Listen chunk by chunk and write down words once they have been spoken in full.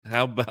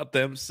How about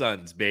them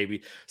Suns,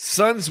 baby?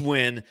 Suns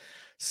win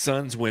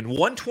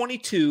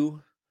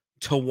 122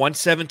 to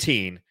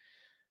 117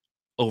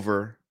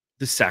 over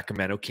the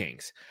Sacramento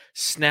Kings.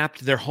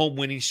 Snapped their home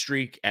winning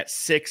streak at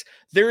 6.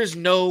 There is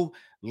no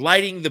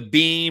lighting the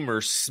beam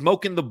or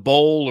smoking the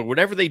bowl or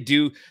whatever they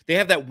do. They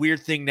have that weird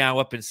thing now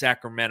up in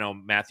Sacramento,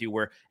 Matthew,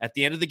 where at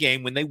the end of the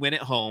game, when they win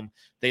at home,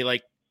 they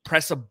like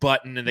press a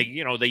button and they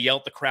yell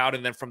at the crowd.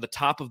 And then from the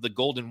top of the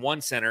Golden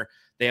One Center,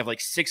 they have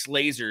like 6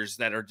 lasers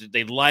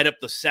they light up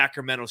the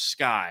Sacramento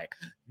sky.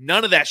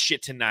 None of that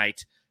shit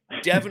tonight.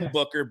 Devin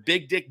Booker,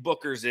 Big Dick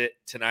Booker's it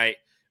tonight.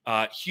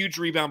 Huge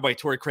rebound by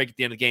Torrey Craig at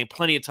the end of the game.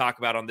 Plenty to talk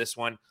about on this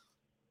one,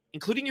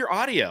 including your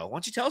audio. Why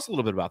don't you tell us a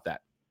little bit about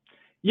that?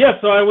 Yeah,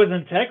 so I was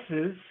in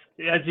Texas,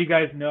 as you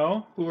guys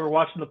know, who were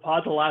watching the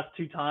pod the last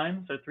 2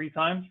 times or 3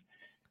 times,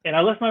 and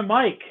I left my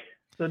mic.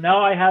 So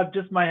now I have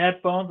just my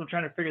headphones. I'm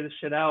trying to figure this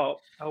shit out.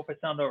 I hope I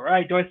sound all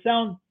right. Do I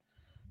sound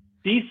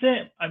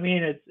decent? I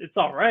mean, it's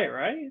all right,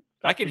 right?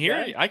 I can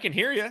hear you. I can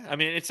hear you. I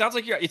mean, it sounds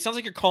like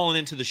you're calling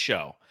into the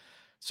show.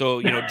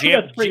 So, that's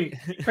pretty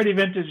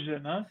vintage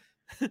then, huh?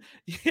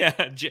 Yeah,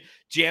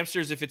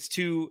 Jamsters, if it's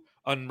too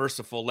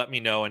unmerciful, let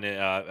me know, and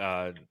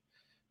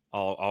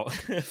I'll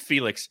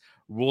Felix,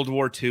 World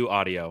War II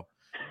audio.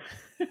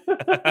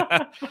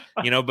 But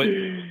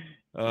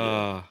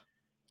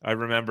I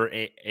remember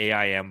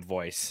AIM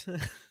voice.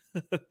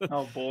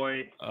 Oh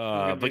boy.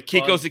 But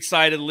Kiko's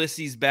excited.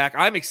 Lissy's back.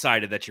 I'm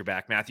excited that you're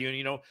back, Matthew.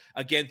 And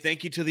again,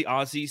 thank you to the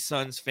Aussie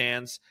Suns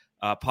fans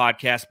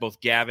podcast, both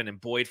Gavin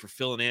and Boyd, for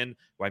filling in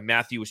while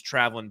Matthew was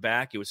traveling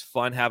back. It was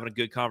fun having a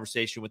good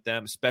conversation with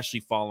them, especially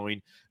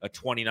following a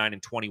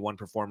 29-21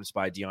 performance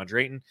by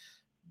DeAndre Ayton.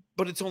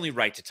 But it's only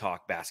right to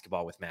talk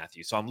basketball with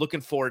Matthew. So I'm looking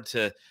forward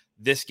to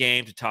this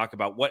game to talk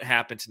about what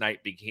happened tonight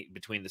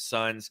between the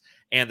Suns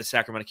and the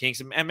Sacramento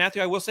Kings. And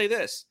Matthew, I will say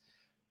this.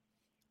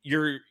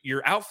 Your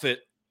outfit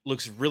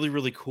looks really,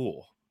 really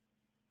cool.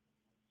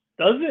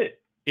 Does it?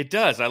 It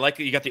does. I like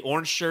it. You got the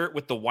orange shirt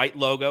with the white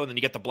logo, and then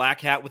you got the black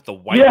hat with the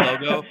white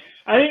logo.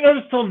 I didn't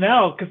notice till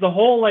now because the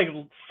whole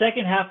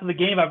second half of the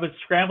game, I was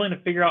scrambling to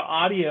figure out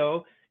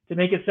audio to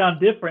make it sound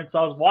different. So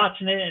I was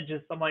watching it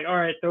and I'm like, all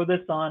right, throw this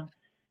on,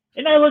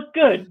 and I look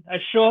good. I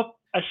show up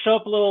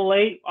a little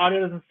late. Audio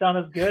doesn't sound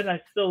as good, and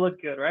I still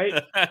look good, right?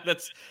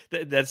 That's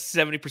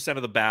 70%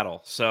 of the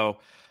battle. So,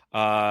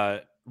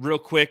 real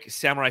quick,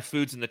 Samurai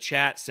Foods in the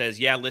chat says,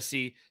 "Yeah,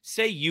 Lissy,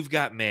 say you've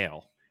got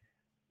mail."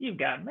 You've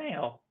got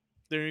mail.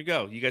 There you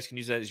go. You guys can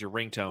use that as your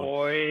ringtone.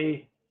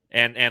 Boy.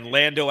 And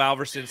Lando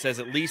Alverson says,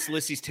 at least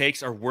Lissy's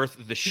takes are worth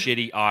the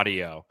shitty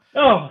audio.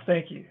 Oh,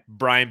 thank you.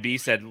 Brian B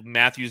said,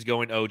 Matthew's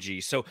going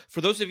OG. So for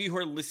those of you who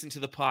are listening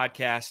to the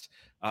podcast,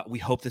 we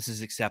hope this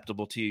is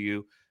acceptable to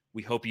you.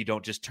 We hope you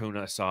don't just tune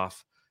us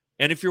off.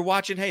 And if you're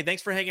watching, hey,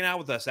 thanks for hanging out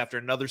with us after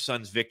another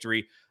Suns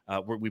victory.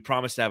 We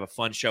promise to have a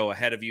fun show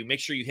ahead of you. Make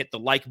sure you hit the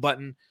like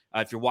button.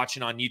 If you're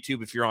watching on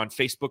YouTube, if you're on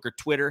Facebook or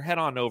Twitter, head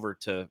on over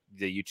to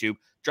the YouTube,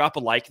 drop a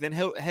like, then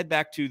head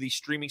back to the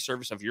streaming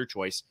service of your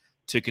choice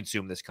to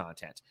consume this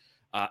content.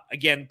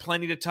 Again,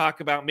 plenty to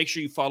talk about. Make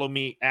sure you follow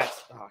me at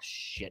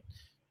shit.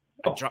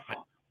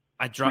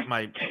 I dropped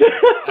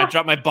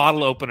my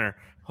bottle opener.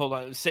 Hold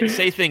on.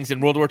 Say things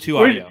in World War II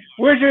audio.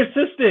 Where's your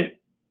assistant?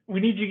 We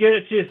need you to get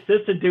it to your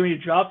assistant doing you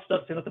drop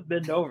stuff so you don't have to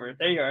bend over.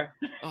 There you are.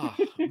 Oh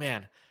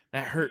man,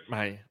 that hurt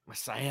my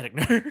sciatic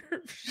nerve.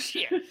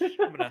 Shit.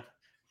 I'm gonna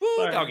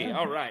Sorry, doggy. man.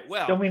 All right.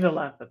 Well, Don't mean to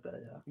laugh at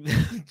that.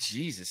 Yeah.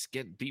 Jesus,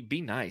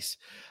 be nice.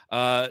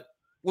 Well,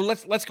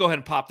 let's go ahead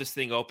and pop this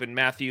thing open.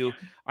 Matthew,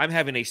 I'm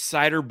having a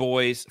Cider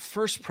Boys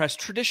First Press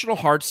traditional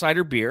hard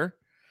cider beer.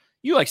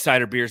 You like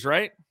cider beers,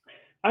 right?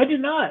 I do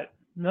not.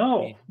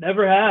 No,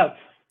 never have.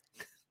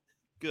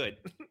 Good.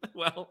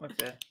 Well,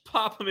 Okay.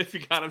 pop them if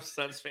you got them,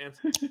 Suns fans.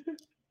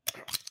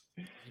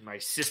 My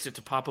assistant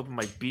to pop open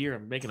my beer.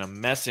 I'm making a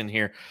mess in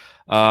here.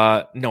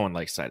 No one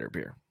likes cider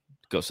beer.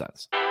 Go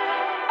Suns.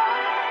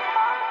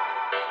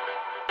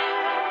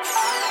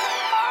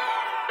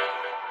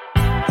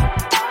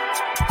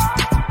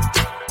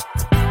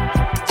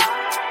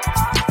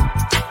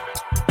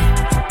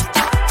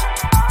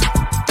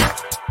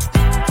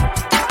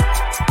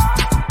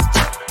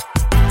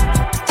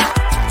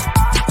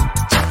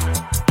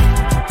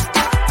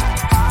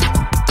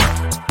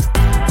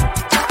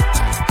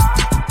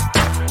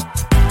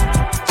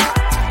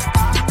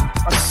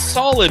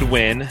 Solid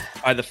win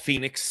by the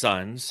Phoenix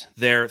Suns.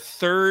 Their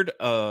third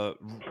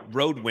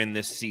road win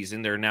this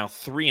season. They're now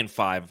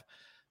 3-5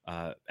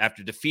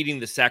 after defeating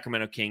the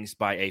Sacramento Kings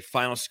by a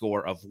final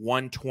score of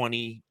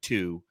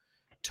 122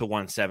 to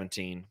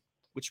 117.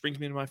 Which brings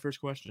me to my first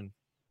question.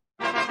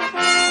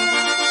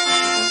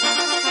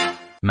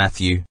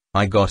 Matthew,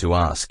 I got to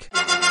ask.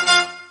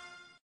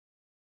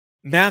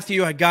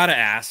 Matthew, I got to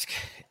ask,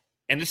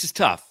 and this is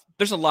tough.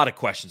 There's a lot of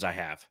questions I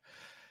have.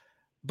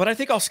 But I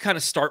think I'll kind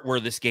of start where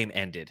this game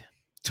ended.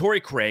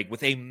 Torrey Craig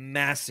with a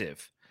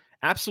massive,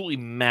 absolutely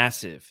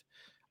massive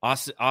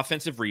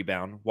offensive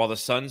rebound while the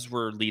Suns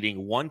were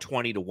leading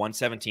 120 to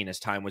 117 as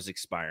time was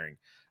expiring,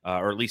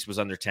 or at least was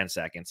under 10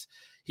 seconds.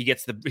 He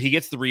gets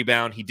the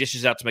rebound. He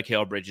dishes out to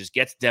Mikal Bridges,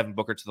 gets Devin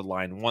Booker to the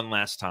line one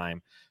last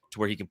time to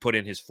where he can put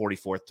in his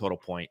 44th total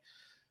point.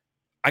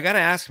 I got to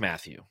ask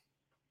Matthew,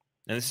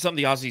 and this is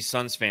something the Aussie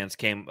Suns fans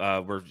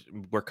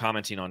were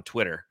commenting on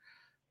Twitter.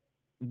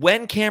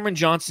 When Cameron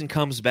Johnson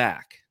comes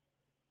back,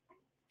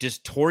 does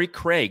Torrey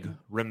Craig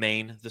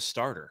remain the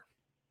starter?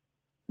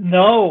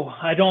 No,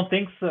 I don't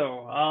think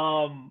so.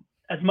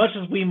 As much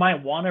as we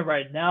might want it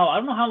right now, I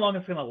don't know how long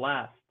it's going to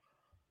last.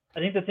 I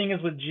think the thing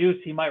is with Juice,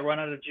 he might run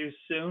out of juice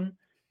soon.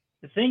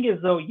 The thing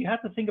is, though, you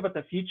have to think about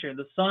the future.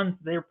 The Suns,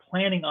 they're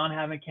planning on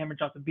having Cameron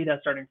Johnson be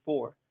that starting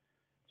four.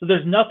 So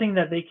there's nothing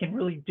that they can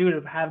really do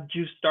to have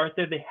Juice start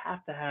there. They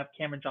have to have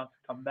Cameron Johnson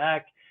come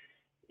back.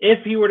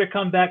 If he were to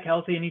come back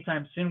healthy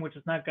anytime soon, which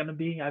is not going to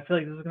be, I feel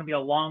like this is going to be a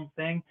long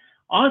thing.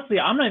 Honestly,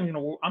 I'm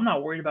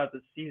not worried about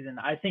this season.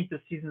 I think this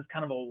season is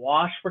kind of a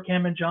wash for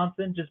Cameron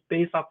Johnson just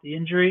based off the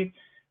injury.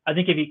 I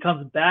think if he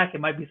comes back,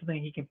 it might be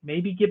something he can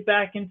maybe get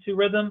back into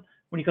rhythm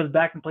when he comes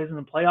back and plays in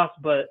the playoffs.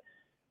 But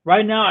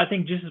right now, I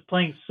think Juice is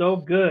playing so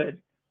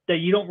good that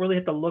you don't really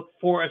have to look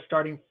for a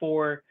starting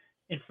four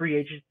in free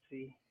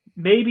agency.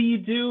 Maybe you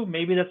do.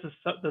 Maybe that's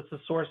a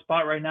sore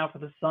spot right now for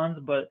the Suns.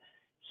 But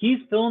he's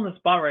filling the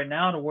spot right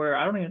now to where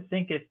I don't even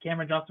think if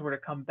Cameron Johnson were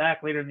to come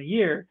back later in the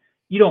year,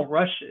 you don't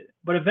rush it.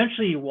 But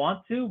eventually you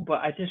want to.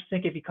 But I just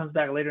think if he comes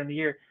back later in the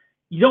year,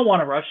 you don't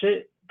want to rush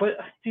it. But,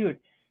 dude,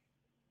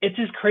 it's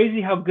just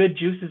crazy how good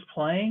Juice is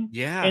playing.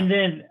 Yeah. And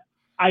then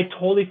I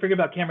totally forget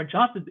about Cameron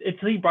Johnson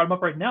until you brought him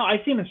up right now. I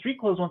see him in street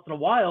clothes once in a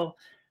while.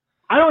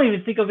 I don't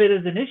even think of it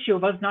as an issue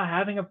of us not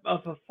having a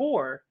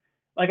four.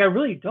 Like, I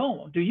really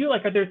don't. Do you?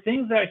 Like, are there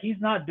things that he's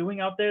not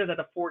doing out there that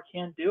a four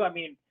can do? I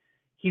mean,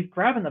 he's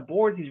grabbing the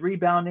boards. He's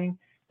rebounding.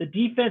 The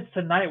defense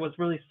tonight was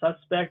really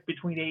suspect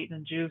between Ayton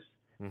and Juice.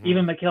 Mm-hmm.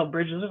 Even Mikal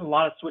Bridges, there's a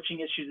lot of switching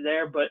issues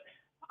there. But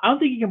I don't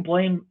think you can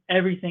blame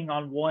everything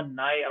on one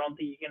night. I don't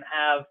think you can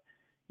have,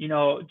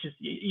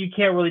 you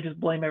can't really just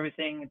blame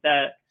everything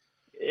that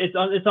it's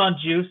on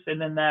Juice, and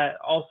then that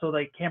also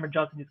like Cameron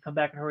Johnson needs to come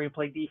back and hurry and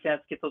play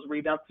defense, get those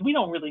rebounds. We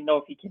don't really know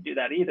if he can do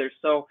that either.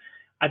 So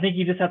I think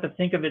you just have to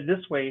think of it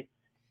this way: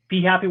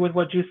 be happy with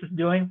what Juice is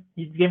doing.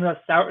 He's giving us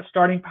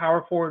starting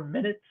power forward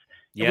minutes.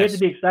 Yes. We have to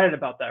be excited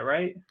about that,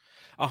 right?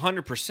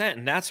 100%,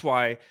 and that's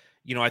why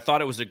I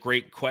thought it was a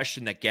great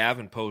question that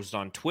Gavin posed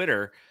on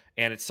Twitter.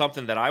 And it's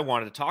something that I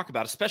wanted to talk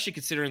about, especially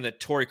considering that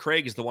Torrey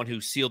Craig is the one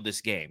who sealed this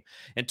game.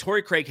 And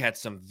Torrey Craig had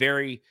some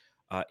very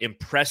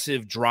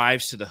impressive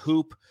drives to the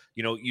hoop.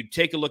 You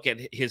take a look at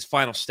his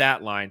final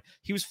stat line.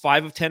 He was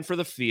 5 of 10 for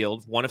the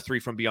field, 1 of 3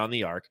 from beyond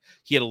the arc.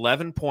 He had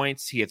 11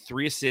 points. He had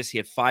 3 assists. He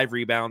had 5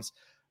 rebounds.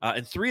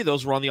 And 3 of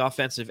those were on the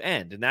offensive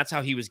end. And that's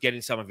how he was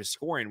getting some of his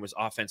scoring, was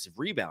offensive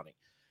rebounding.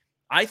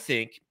 I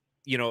think,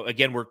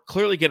 again, we're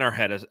clearly getting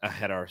ahead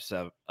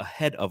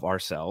of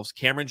ourselves.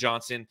 Cameron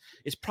Johnson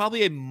is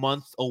probably a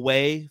month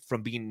away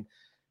from being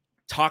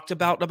talked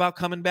about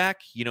coming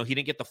back. He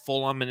didn't get the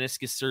full-on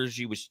meniscus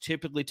surgery, which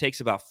typically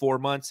takes about 4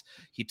 months.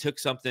 He took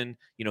something,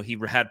 he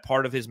had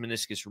part of his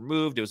meniscus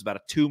removed. It was about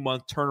a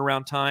 2-month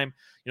turnaround time.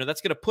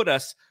 That's going to put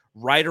us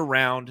right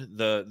around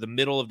the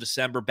middle of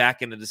December,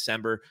 back into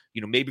December,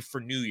 maybe for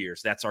New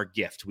Year's. That's our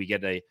gift. We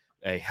get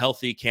a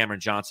healthy Cameron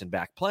Johnson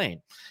back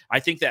playing. I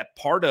think that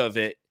part of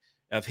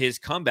his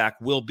comeback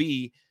will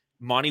be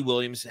Monty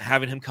Williams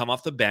having him come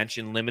off the bench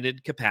in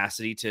limited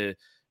capacity to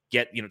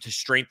get, to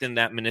strengthen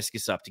that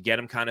meniscus up, to get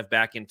him kind of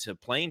back into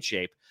playing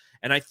shape.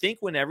 And I think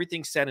when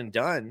everything's said and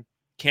done,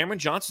 Cameron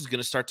Johnson's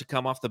going to start to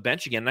come off the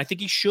bench again. And I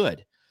think he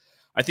should.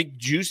 I think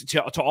Juice,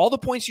 to all the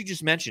points you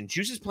just mentioned,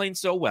 Juice is playing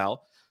so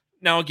well.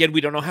 Now, again, we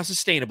don't know how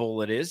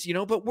sustainable it is,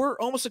 but we're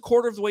almost a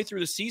quarter of the way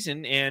through the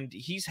season, and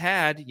he's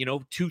had,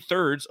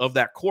 2/3 of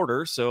that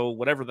quarter. So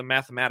whatever the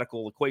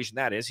mathematical equation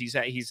that is, he's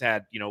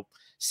had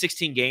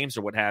 16 games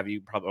or what have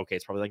you.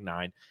 It's probably like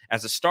 9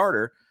 as a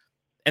starter.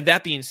 And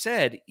that being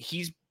said,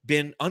 he's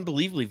been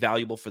unbelievably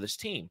valuable for this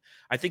team.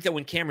 I think that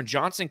when Cameron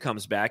Johnson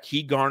comes back,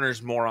 he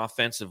garners more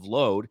offensive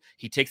load.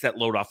 He takes that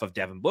load off of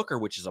Devin Booker,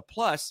 which is a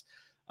plus.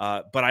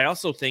 But I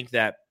also think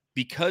that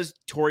because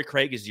Torrey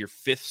Craig is your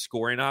 5th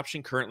scoring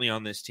option currently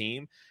on this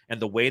team,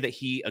 and the way that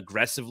he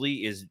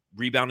aggressively is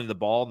rebounding the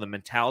ball, and the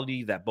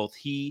mentality that both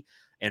he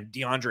and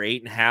DeAndre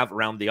Ayton have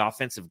around the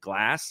offensive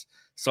glass,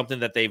 something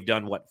that they've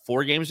done,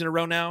 4 games in a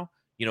row now,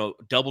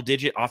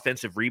 double-digit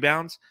offensive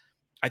rebounds.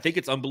 I think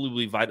it's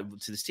unbelievably vital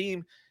to this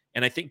team.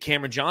 And I think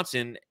Cameron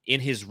Johnson, in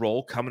his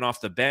role, coming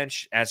off the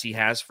bench, as he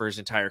has for his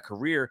entire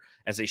career,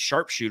 as a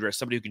sharpshooter, as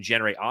somebody who can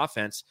generate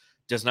offense,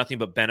 does nothing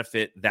but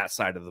benefit that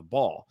side of the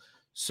ball.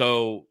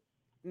 So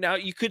now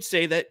you could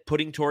say that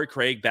putting Torrey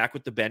Craig back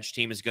with the bench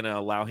team is going to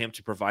allow him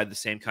to provide the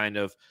same kind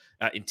of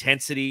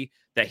intensity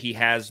that he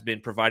has been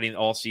providing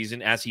all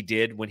season, as he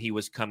did when he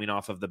was coming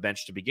off of the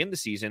bench to begin the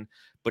season.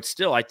 But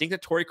still, I think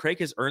that Torrey Craig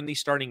has earned these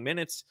starting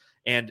minutes,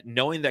 and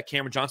knowing that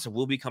Cameron Johnson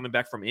will be coming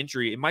back from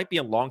injury, it might be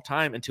a long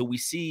time until we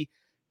see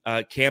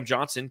Cam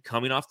Johnson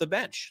coming off the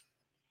bench.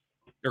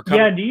 Or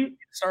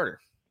starter.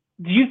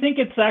 Do you think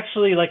it's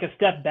actually like a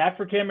step back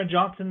for Cameron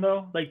Johnson,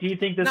 though? Like, do you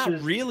think this Not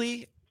is...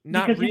 really.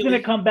 Not because he's really.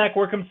 going to come back,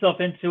 work himself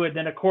into it.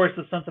 Then, of course,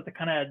 the Suns have to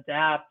kind of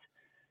adapt.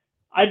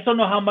 I just don't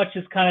know how much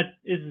is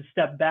a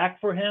step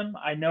back for him.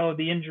 I know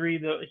the injury,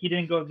 he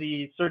didn't go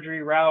the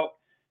surgery route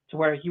to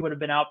where he would have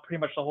been out pretty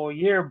much the whole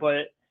year.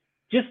 But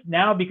just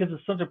now, because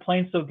the Suns are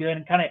playing so good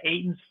and kind of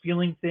Ayton's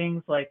feeling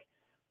things, like,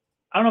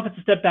 I don't know if it's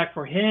a step back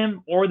for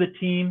him or the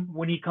team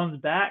when he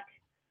comes back.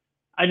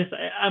 I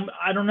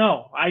don't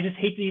know. I just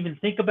hate to even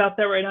think about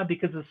that right now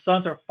because the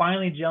Suns are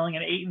finally gelling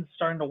and Ayton's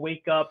starting to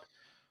wake up.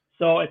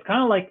 So it's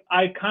kind of like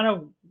I kind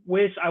of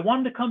wish I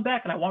wanted to come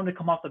back and I wanted to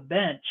come off the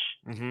bench.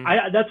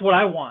 Mm-hmm. That's what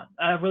I want.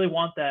 I really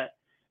want that.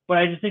 But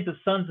I just think the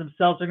Suns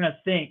themselves are going to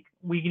think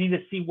we need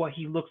to see what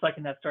he looks like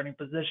in that starting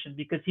position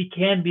because he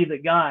can be the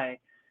guy.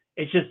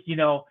 It's just,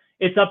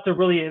 it's up to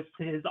really if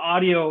his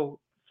audio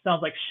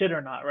sounds like shit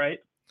or not, right?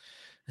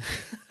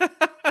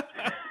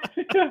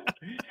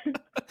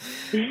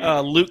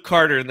 Luke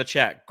Carter in the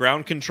chat.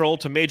 Ground control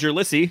to Major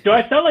Lissy. Do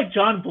I sound like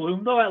John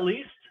Bloom, though, at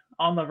least?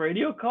 On the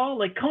radio call?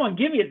 Like, come on,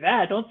 give me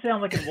that. Don't say I'm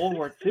like in World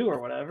War II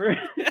or whatever.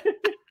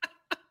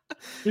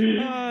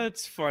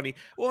 It's funny.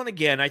 Well, and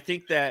again, I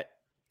think that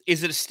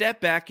is it a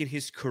step back in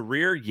his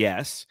career?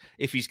 Yes,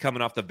 if he's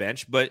coming off the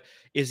bench, but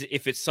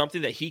if it's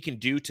something that he can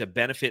do to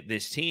benefit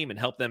this team and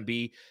help them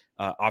be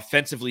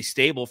offensively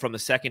stable from the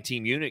second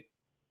team unit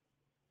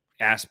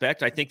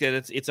aspect, I think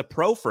that it's a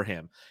pro for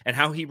him, and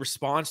how he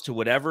responds to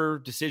whatever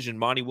decision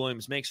Monty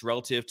Williams makes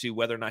relative to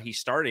whether or not he's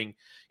starting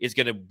is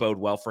going to bode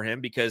well for him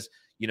because,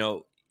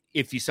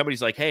 if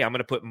somebody's like, hey, I'm going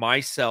to put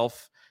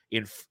myself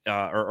in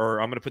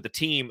or I'm going to put the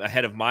team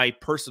ahead of my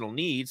personal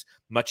needs,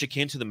 much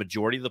akin to the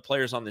majority of the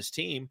players on this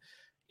team,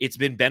 it's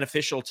been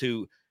beneficial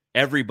to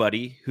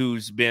everybody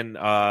who's been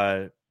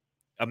a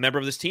member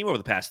of this team over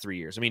the past 3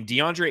 years. I mean,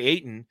 DeAndre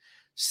Ayton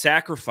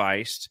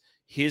sacrificed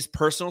his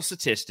personal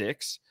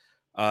statistics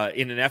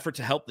in an effort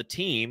to help the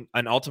team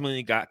and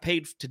ultimately got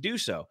paid to do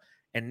so.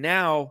 And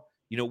now,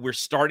 we're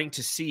starting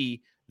to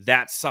see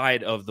that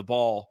side of the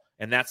ball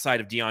and that side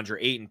of DeAndre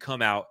Ayton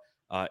come out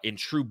in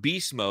true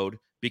beast mode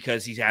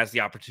because he has the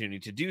opportunity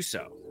to do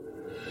so.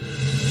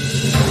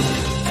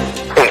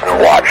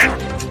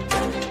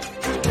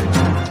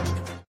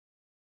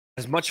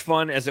 As much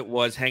fun as it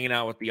was hanging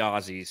out with the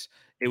Aussies,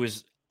 it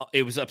was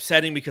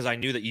upsetting because I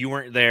knew that you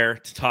weren't there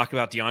to talk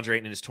about DeAndre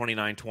Ayton in his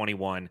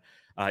 29-21.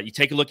 You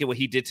take a look at what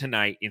he did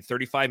tonight. In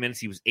 35 minutes,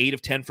 he was 8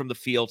 of 10 from the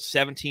field,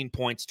 17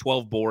 points,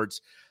 12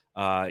 boards.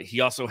 He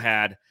also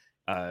had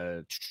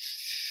how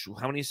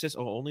many assists?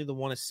 Oh, only the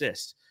one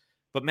assist.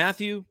 But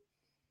Matthew,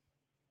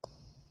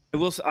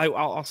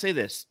 I'll say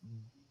this: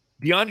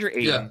 DeAndre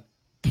Ayton,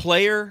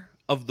 Player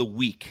of the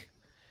Week.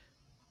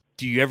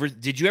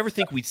 Did you ever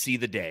think we'd see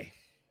the day?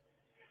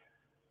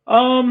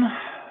 No.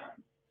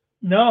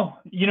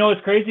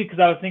 It's crazy because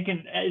I was thinking,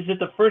 is it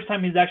the first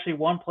time he's actually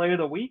won Player of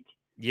the Week?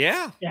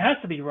 Yeah. It has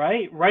to be,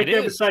 right? Right It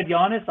there is. beside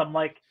Giannis. I'm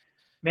like,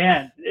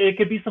 man, it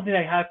could be something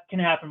that can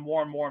happen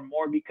more and more and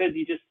more because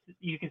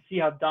you can see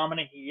how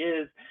dominant he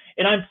is.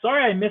 And I'm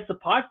sorry I missed the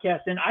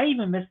podcast, and I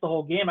even missed the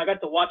whole game. I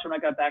got to watch when I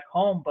got back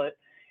home, but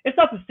it's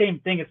not the same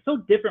thing. It's so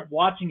different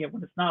watching it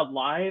when it's not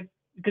live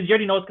because you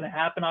already know what's going to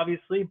happen,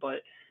 obviously.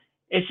 But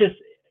it's just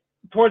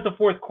towards the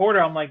fourth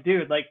quarter, I'm like,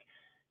 dude, like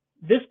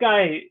this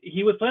guy,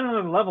 he was playing on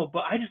another level,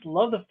 but I just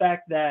love the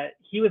fact that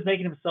he was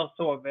making himself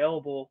so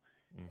available.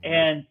 Mm-hmm.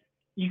 And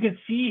you can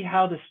see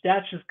how the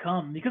stats just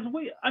come because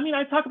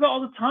I talk about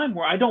all the time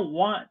where I don't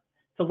want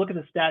to look at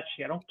the stat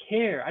sheet. I don't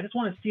care. I just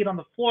want to see it on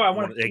the floor. I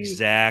want to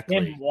see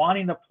him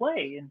wanting to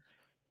play. And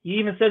he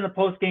even said in the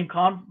post-game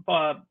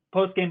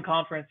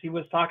conference, he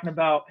was talking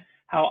about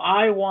how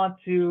I want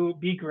to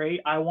be great.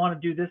 I want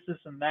to do this, this,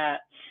 and that.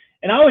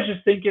 And I was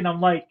just thinking,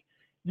 I'm like,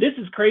 this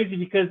is crazy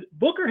because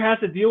Booker has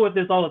to deal with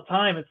this all the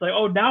time. It's like,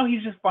 oh, now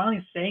he's just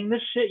finally saying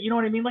this shit. You know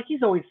what I mean? Like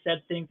he's always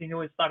said things and he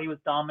always thought he was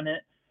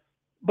dominant.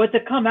 But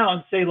to come out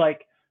and say,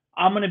 like,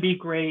 I'm going to be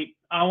great.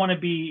 I got to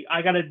be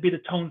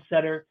the tone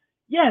setter.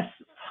 Yes.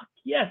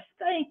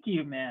 Thank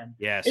you, man.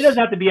 Yes. It doesn't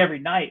have to be every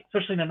night,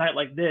 especially in a night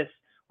like this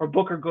where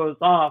Booker goes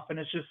off and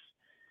it's just,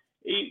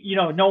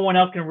 no one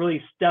else can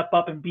really step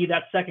up and be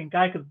that second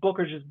guy because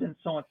Booker's just been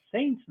so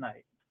insane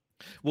tonight.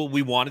 Well,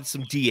 we wanted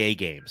some DA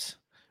games,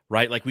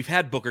 right? Like we've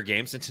had Booker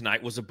games and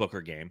tonight was a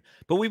Booker game,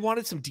 but we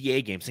wanted some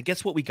DA games. And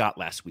guess what we got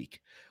last week?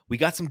 We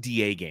got some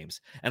DA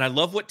games. And I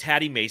love what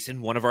Taddy Mason,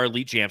 one of our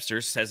elite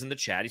jamsters, says in the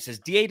chat. He says,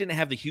 DA didn't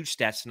have the huge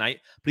stats tonight,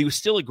 but he was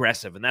still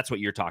aggressive. And that's what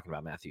you're talking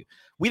about, Matthew.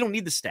 We don't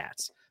need the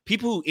stats.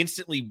 People who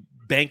instantly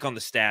bank on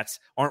the stats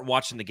aren't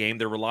watching the game.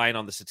 They're relying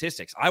on the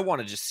statistics. I want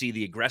to just see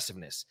the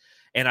aggressiveness.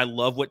 And I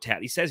love what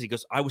Taddy says. He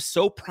goes, I was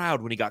so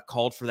proud when he got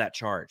called for that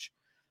charge.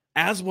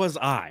 As was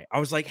I. I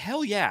was like,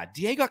 hell yeah,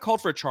 DA got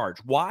called for a charge.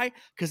 Why?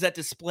 Because that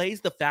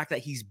displays the fact that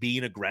he's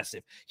being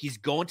aggressive. He's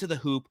going to the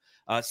hoop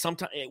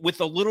sometimes with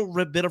a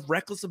little bit of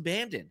reckless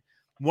abandon.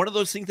 One of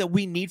those things that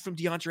we need from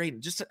DeAndre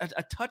Ayton, just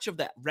a touch of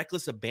that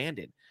reckless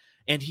abandon.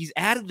 And he's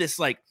added this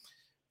like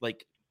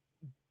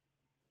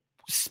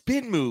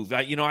spin move.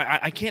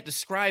 I can't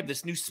describe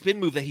this new spin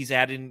move that he's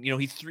added.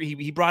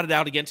 He brought it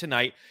out again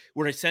tonight,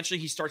 where essentially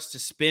he starts to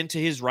spin to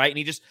his right, and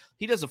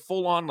he does a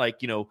full on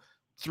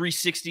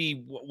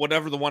 360,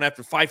 whatever the one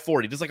after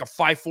 540. Does like a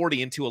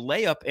 540 into a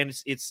layup, and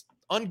it's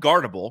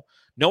unguardable.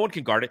 No one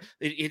can guard it.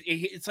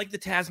 It's like the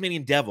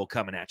Tasmanian devil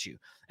coming at you,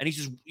 and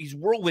he's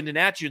whirlwinding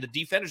at you. The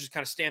defenders just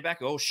kind of stand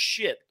back. Oh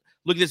shit!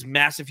 Look at this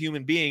massive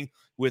human being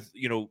with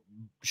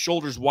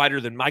shoulders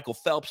wider than Michael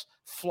Phelps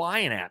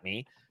flying at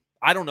me.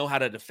 I don't know how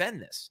to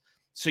defend this.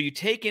 So you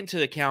take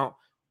into account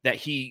that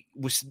he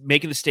was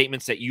making the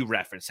statements that you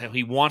referenced, how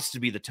he wants to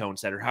be the tone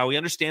setter, how he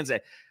understands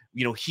that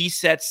he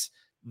sets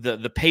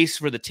the pace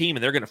for the team,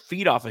 and they're going to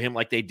feed off of him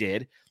like they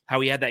did. How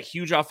he had that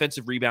huge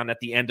offensive rebound at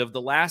the end of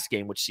the last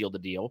game, which sealed the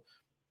deal.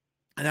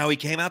 And how he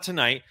came out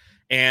tonight,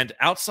 and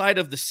outside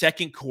of the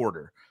second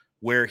quarter,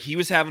 where he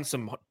was having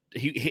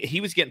he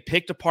was getting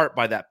picked apart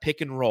by that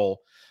pick and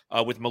roll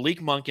with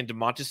Malik Monk and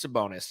Domantas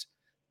Sabonis,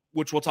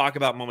 which we'll talk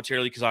about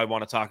momentarily because I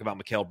want to talk about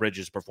Mikal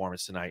Bridges'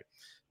 performance tonight.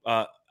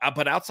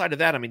 But outside of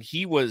that, I mean,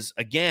 he was,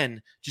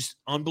 again, just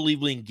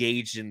unbelievably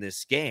engaged in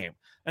this game.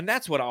 And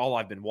that's all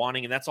I've been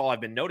wanting, and that's all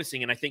I've been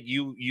noticing. And I think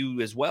you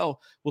as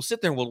well will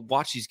sit there and we'll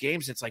watch these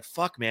games. And it's like,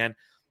 fuck, man.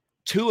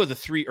 2 of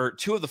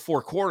the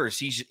 4 quarters,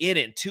 he's in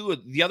it. And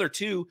the other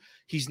 2,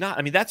 he's not.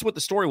 I mean, that's what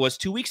the story was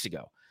 2 weeks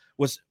ago.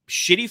 Was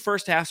shitty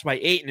first halves by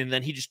Ayton, and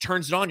then he just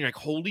turns it on. You're like,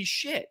 holy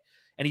shit.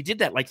 And he did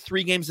that like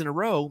 3 games in a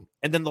row.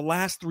 And then the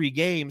last 3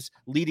 games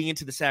leading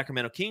into the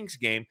Sacramento Kings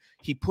game,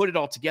 he put it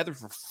all together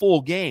for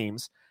full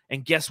games.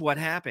 And guess what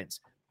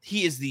happens?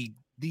 He's the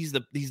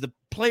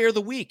player of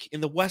the week in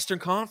the Western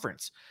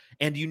Conference.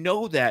 And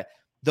that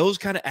those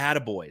kind of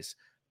attaboys,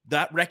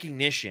 that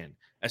recognition,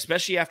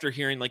 especially after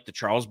hearing like the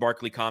Charles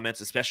Barkley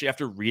comments, especially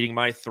after reading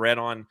my thread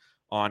on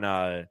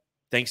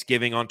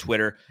Thanksgiving on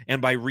Twitter,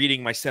 and by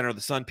reading my Center of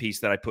the Sun piece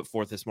that I put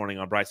forth this morning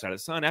on Bright Side of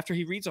the Sun, after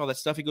he reads all that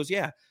stuff, he goes,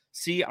 yeah,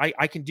 see,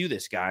 I can do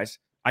this, guys.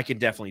 I can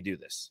definitely do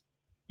this.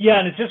 Yeah,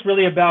 and it's just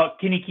really about,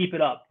 can he keep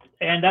it up?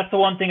 And that's the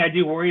one thing I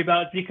do worry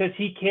about, because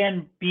he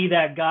can be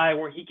that guy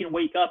where he can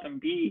wake up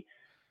and be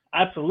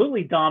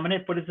absolutely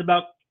dominant, but it's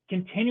about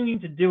continuing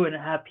to do it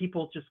and have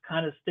people just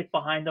kind of stick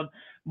behind them.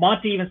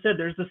 Monty even said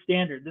there's the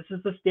standard. This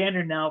is the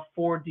standard now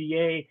for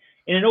DA,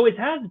 and it always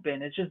has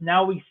been. It's just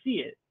now we see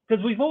it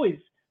because we've always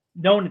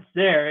known it's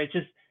there. It's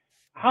just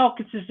how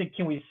consistent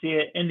can we see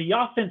it? And the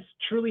offense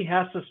truly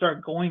has to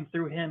start going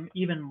through him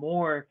even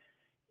more.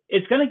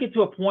 It's going to get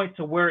to a point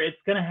to where he's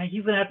going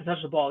to have to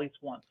touch the ball at least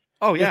once.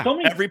 Oh yeah,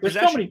 every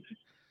possession.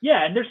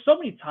 And there's so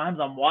many times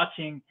I'm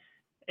watching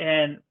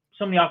and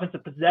so many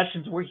offensive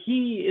possessions where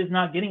he is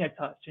not getting a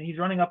touch, and he's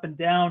running up and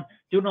down,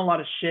 doing a lot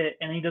of shit,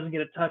 and he doesn't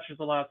get a touch. There's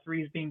a lot of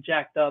threes being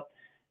jacked up.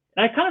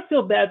 And I kind of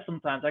feel bad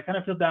sometimes.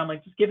 I'm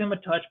like, just give him a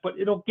touch, but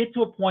it'll get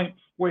to a point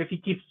where if he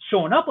keeps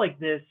showing up like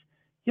this,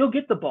 he'll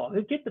get the ball.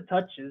 He'll get the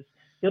touches.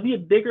 He'll be a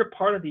bigger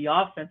part of the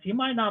offense. He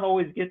might not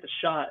always get the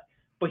shot,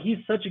 but he's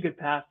such a good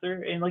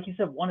passer. And like you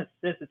said, 1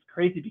 assist is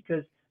crazy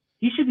because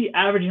he should be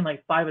averaging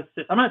like 5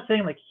 assists. I'm not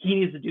saying like he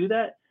needs to do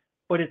that,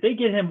 but if they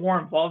get him more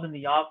involved in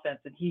the offense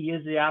and he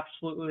is the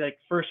absolutely like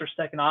first or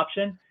second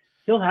option,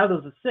 he'll have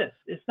those assists.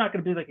 It's not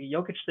going to be like a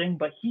Jokic thing,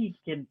 but he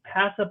can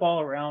pass the ball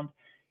around.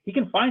 He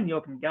can find the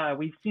open guy.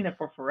 We've seen it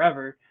for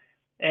forever.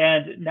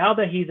 And now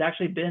that he's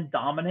actually been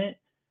dominant,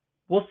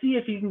 we'll see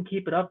if he can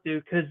keep it up,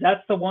 dude, because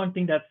that's the one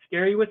thing that's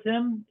scary with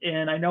him.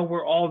 And I know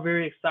we're all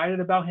very excited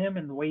about him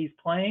and the way he's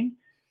playing,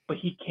 but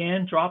he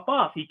can drop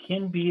off. He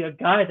can be a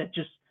guy that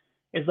just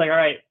is like, all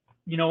right,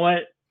 you know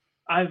what?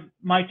 I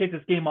might take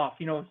this game off,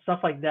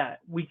 stuff like that.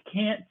 We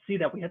can't see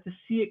that. We have to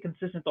see it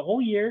consistent the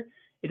whole year.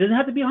 It doesn't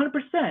have to be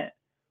 100%,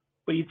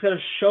 but you've got to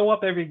show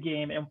up every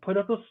game and put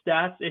up those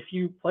stats. If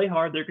you play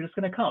hard, they're just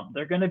going to come.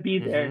 They're going to be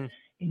there, and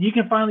you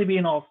can finally be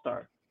an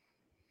all-star.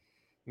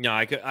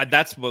 No,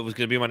 that's what was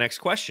going to be my next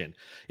question,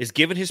 is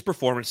given his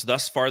performance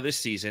thus far this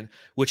season,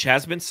 which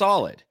has been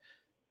solid,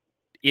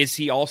 is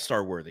he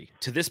all-star worthy?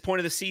 To this point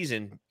of the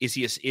season, is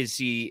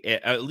he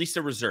at least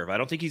a reserve? I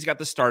don't think he's got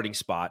the starting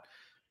spot,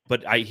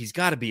 but he's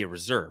got to be a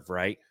reserve,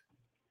 right?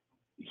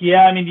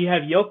 Yeah, I mean, you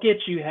have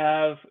Jokic. You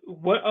have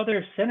what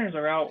other centers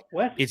are out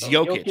west? It's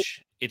Jokic.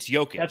 It's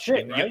Jokic. That's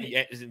it,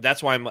 right?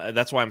 That's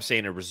why I'm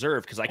saying a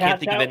reserve, because I can't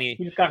think of any.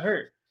 He just got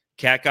hurt.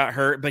 Cat got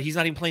hurt, but he's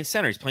not even playing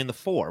center. He's playing the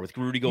 4 with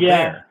Rudy Gobert.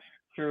 Yeah,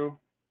 true.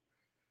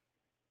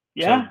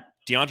 Yeah.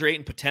 So DeAndre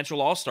Ayton,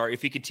 potential all-star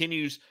if he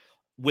continues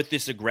with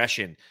this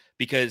aggression,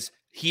 because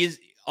he is,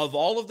 of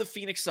all of the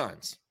Phoenix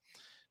Suns,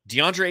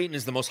 DeAndre Ayton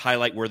is the most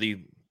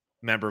highlight-worthy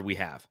member we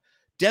have.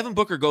 Devin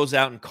Booker goes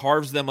out and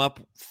carves them up.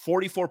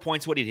 44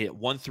 points. What did he hit?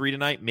 1 3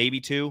 tonight,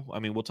 maybe 2. I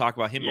mean, we'll talk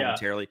about him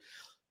momentarily.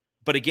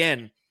 But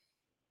again,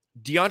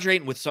 DeAndre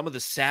Ayton, with some of the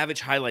savage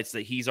highlights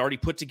that he's already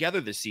put together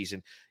this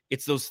season,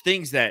 it's those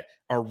things that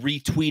are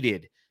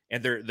retweeted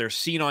and they're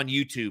seen on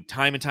YouTube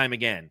time and time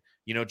again.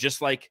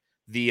 Just like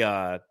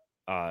the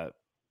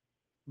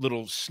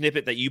little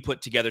snippet that you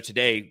put together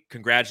today,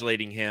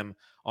 congratulating him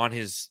on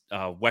his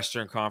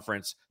Western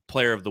Conference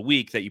Player of the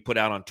Week that you put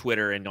out on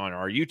Twitter and on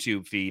our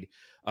YouTube feed.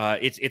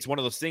 It's one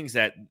of those things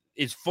that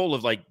is full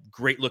of like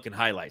great looking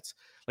highlights.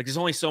 Like there's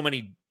only so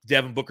many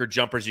Devin Booker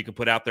jumpers you can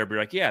put out there, but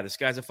you're like, yeah, this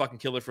guy's a fucking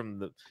killer from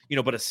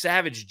the, but a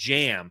savage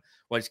jam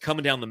while he's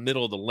coming down the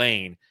middle of the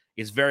lane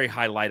is very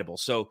highlightable.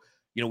 So,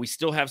 we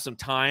still have some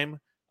time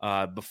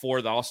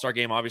before the All-Star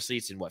game. Obviously,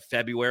 it's in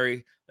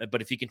February. But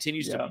if he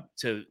continues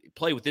to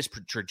play with this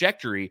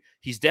trajectory,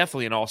 he's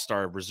definitely an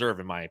All-Star reserve,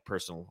 in my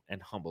personal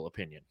and humble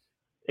opinion.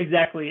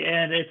 Exactly.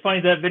 And it's funny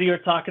that video you're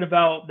talking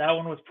about, that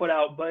one was put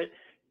out, but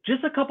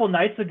just a couple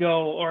nights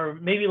ago, or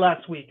maybe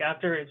last week,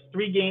 after it's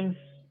 3 games,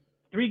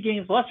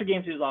 the last 3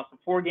 games he was awesome,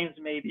 4 games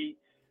maybe.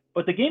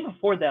 But the game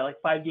before that,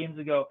 like 5 games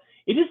ago,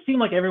 it just seemed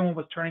like everyone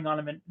was turning on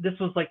him, and this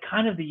was like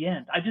kind of the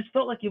end. I just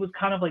felt like it was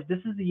kind of like, this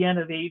is the end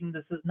of Ayton.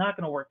 This is not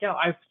going to work out.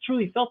 I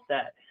truly felt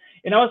that.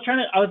 And I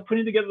was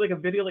putting together like a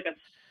video, like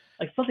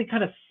something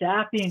kind of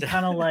sappy and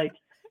kind of like,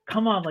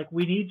 come on, like,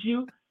 we need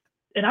you.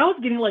 And I was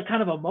getting like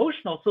kind of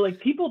emotional. So like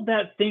people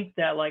that think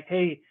that like,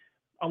 hey,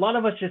 a lot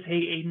of us just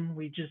hate Ayton,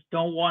 we just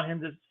don't want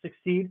him to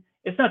succeed.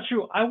 It's not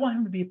true. I want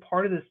him to be a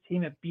part of this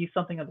team and be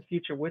something of the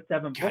future with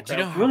Devin Booker. Do you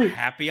know how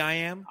happy I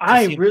am to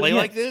see him play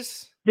like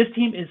this? This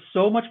team is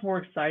so much more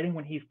exciting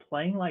when he's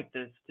playing like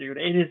this, dude.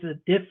 It is a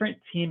different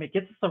team. It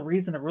gives us a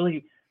reason to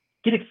really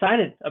get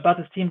excited about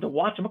this team to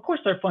watch them. Of course,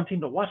 they're a fun team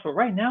to watch, but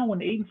right now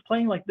when Ayton's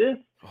playing like this,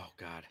 oh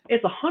God,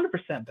 it's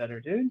 100% better,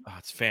 dude. Oh,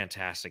 it's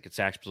fantastic. It's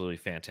absolutely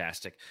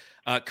fantastic.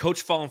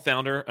 Coach Fallen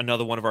Founder,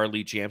 another one of our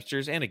elite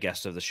jamsters and a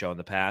guest of the show in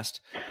the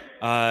past,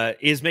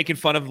 is making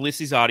fun of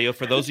Lissy's audio.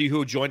 For those of you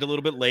who joined a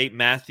little bit late,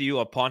 Matthew,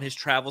 upon his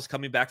travels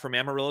coming back from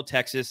Amarillo,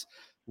 Texas,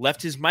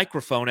 left his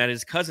microphone at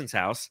his cousin's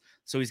house.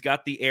 So he's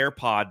got the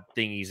AirPod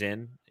thingies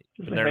in.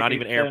 They're not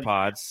even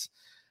AirPods.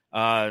 What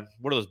are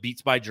those,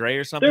 Beats by Dre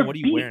or something? What are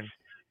you wearing?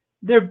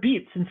 They're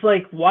Beats. It's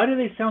like, why do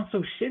they sound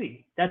so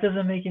shitty? That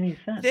doesn't make any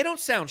sense. They don't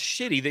sound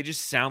shitty. They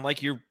just sound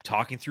like you're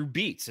talking through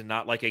Beats and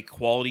not like a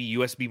quality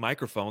USB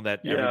microphone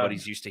that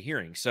everybody's used to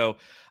hearing. So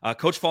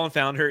Coach Fallen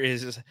Founder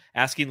is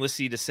asking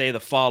Lissy to say the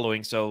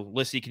following. So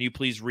Lissy, can you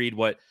please read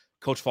what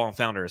Coach Fallen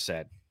Founder has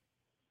said?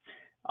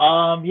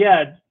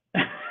 Yeah.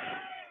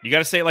 You got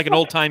to say it like an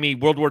old-timey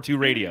World War II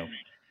radio.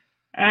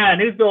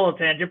 News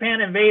bulletin. Japan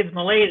invades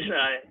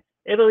Malaysia.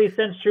 Italy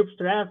sends troops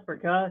to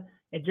Africa.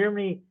 And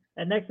Germany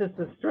annexes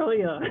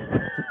Australia.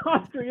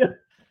 Austria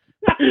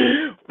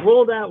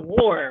ruled at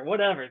war.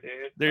 Whatever,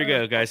 dude. There you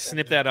go, guys.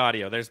 Snip that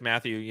audio. There's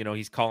Matthew.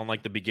 He's calling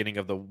like the beginning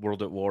of the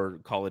World at War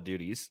Call of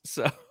Duties.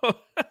 So,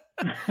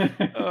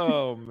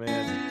 oh,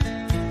 man.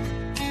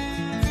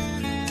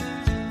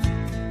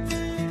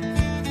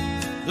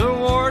 The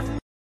Warden.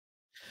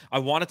 I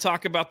want to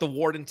talk about the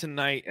Warden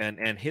tonight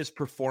and his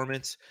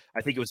performance.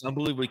 I think it was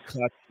unbelievably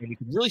cut, and you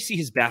could really see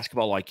his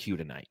basketball IQ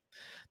tonight.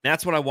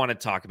 That's what I want to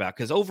talk about,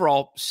 because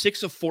overall,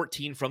 6 of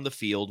 14 from the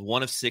field,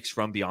 1 of 6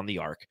 from beyond the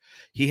arc.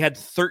 He had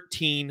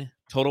 13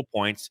 total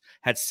points,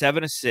 had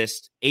 7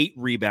 assists, 8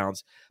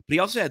 rebounds, but he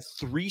also had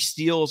 3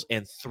 steals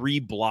and 3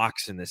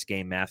 blocks in this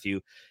game,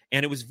 Matthew.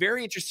 And it was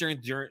very interesting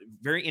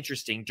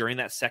during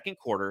that second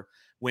quarter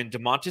when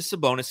Domantas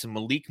Sabonis and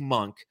Malik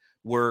Monk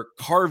were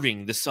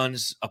carving the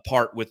Suns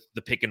apart with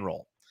the pick and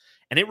roll.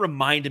 And it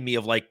reminded me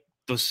of like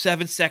those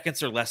 7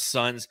 seconds or less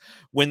Suns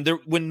when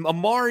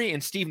Amari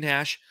and Steve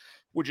Nash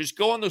would just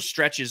go on those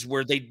stretches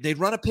where they'd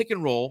run a pick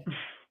and roll.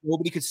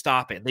 Nobody could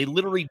stop it. They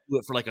literally do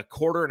it for like a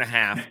quarter and a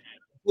half.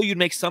 Well, you'd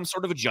make some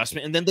sort of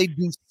adjustment, and then they'd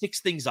do 6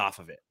 things off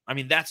of it. I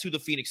mean, that's who the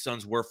Phoenix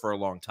Suns were for a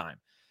long time.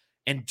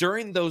 And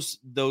during those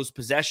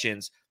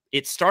possessions,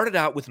 it started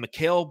out with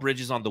Mikal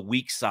Bridges on the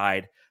weak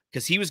side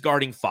because he was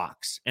guarding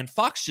Fox, and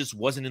Fox just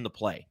wasn't in the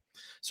play.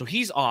 So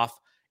he's off,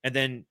 and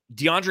then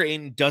DeAndre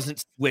Ayton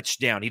doesn't switch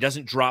down. He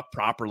doesn't drop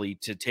properly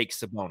to take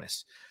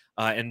Sabonis.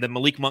 And then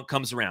Malik Monk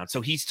comes around.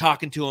 So he's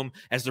talking to him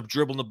as they're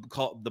dribbling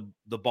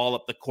the ball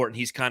up the court, and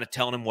he's kind of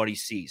telling him what he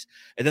sees.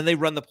 And then they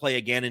run the play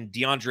again, and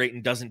DeAndre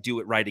Ayton doesn't do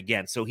it right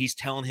again. So he's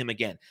telling him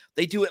again.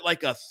 They do it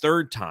like a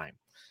third time.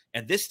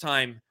 And this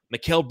time,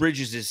 Mikal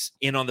Bridges is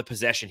in on the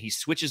possession. He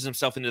switches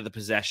himself into the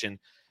possession,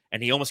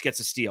 and he almost gets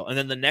a steal. And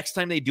then the next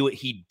time they do it,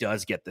 he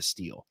does get the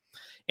steal.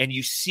 And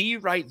you see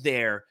right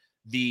there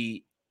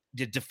the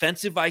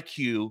defensive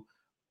IQ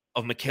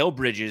of Mikal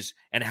Bridges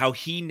and how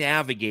he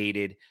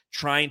navigated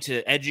trying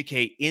to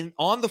educate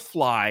on the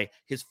fly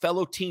his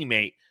fellow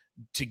teammate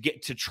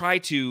to try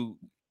to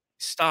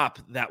stop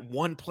that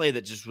one play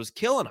that just was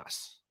killing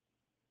us.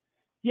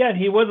 Yeah, and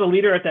he was a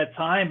leader at that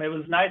time. It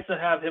was nice to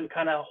have him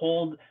kind of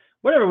hold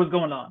whatever was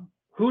going on.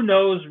 Who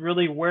knows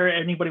really where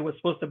anybody was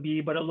supposed to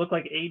be, but it looked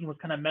like Ayton was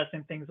kind of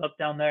messing things up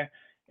down there.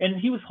 And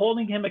he was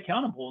holding him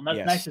accountable. And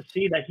that's nice to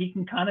see that he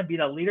can kind of be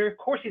that leader. Of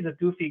course, he's a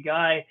goofy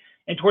guy.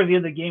 And towards the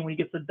end of the game, when he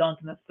gets the dunk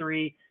and the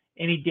 3,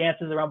 and he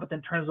dances around, but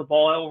then turns the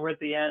ball over at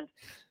the end,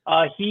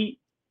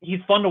 he's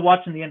fun to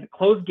watch in the end.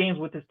 Close games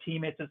with his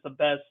teammates is the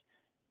best.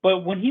 But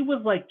when he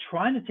was like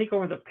trying to take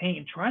over the paint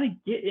and trying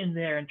to get in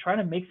there and trying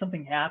to make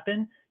something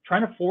happen,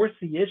 trying to force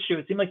the issue,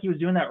 it seemed like he was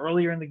doing that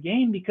earlier in the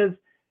game because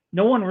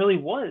no one really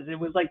was. It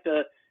was like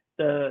the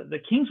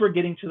Kings were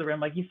getting to the rim,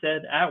 like you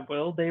said, at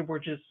will. They were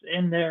just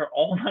in there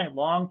all night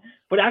long.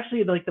 But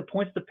actually, like the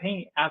points to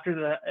paint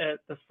after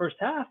the first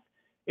half,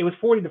 it was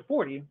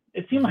 40-40.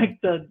 It seemed like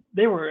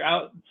they were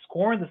out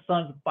scoring the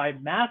Suns by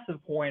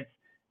massive points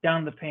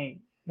down the paint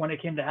when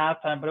it came to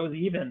halftime, but it was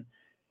even.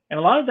 And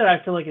a lot of that,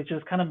 I feel like it's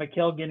just kind of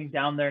Mikal getting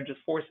down there and just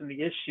forcing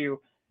the issue.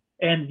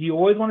 And you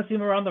always want to see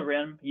him around the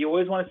rim. You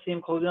always want to see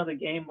him closing out the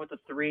game with a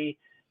three,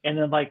 and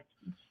then like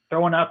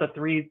throwing out the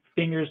 3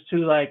 fingers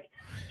to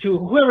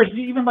whoever,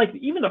 even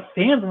the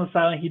fans on the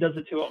sideline. He does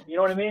it to them. You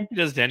know what I mean? He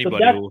does to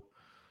anybody.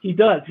 He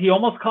does. He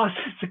almost cost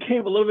us the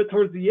game a little bit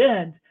towards the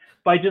end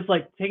by just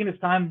like taking his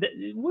time.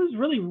 It was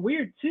really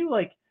weird too.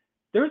 Like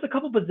there was a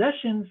couple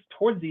possessions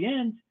towards the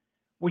end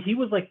where he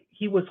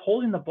was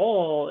holding the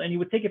ball and he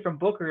would take it from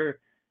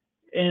Booker,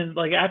 and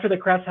like after the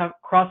cross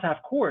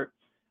half court.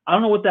 I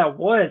don't know what that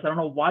was. I don't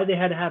know why they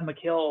had to have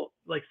Mikal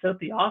like set up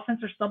the offense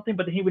or something,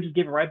 but then he would just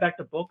give it right back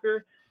to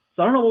Booker.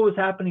 So I don't know what was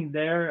happening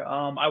there.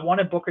 I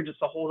wanted Booker just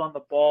to hold on the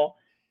ball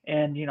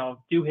and,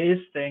 do his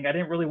thing. I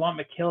didn't really want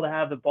Mikal to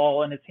have the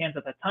ball in his hands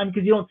at that time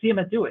because you don't see him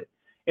do it.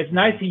 It's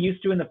nice he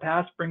used to in the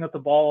past bring up the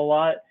ball a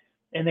lot,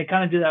 and they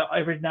kind of do that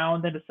every now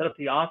and then to set up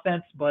the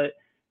offense. But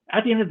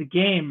at the end of the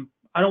game,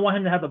 I don't want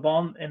him to have the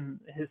ball in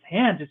his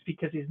hand just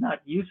because he's not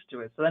used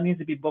to it. So that needs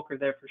to be Booker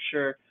there for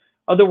sure.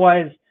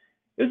 Otherwise,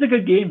 it was a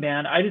good game,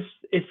 man.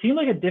 It seemed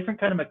like a different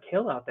kind of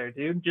Mikal out there,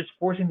 dude. Just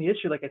forcing the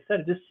issue, like I said,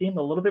 it just seemed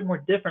a little bit more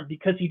different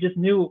because he just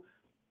knew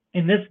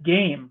in this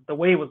game, the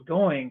way it was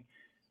going,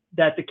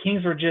 that the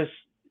Kings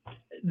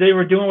they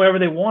were doing whatever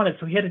they wanted.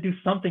 So he had to do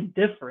something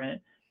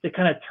different to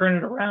kind of turn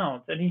it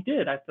around. And he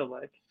did, I feel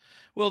like.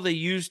 Well, they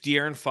used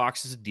De'Aaron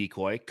Fox as a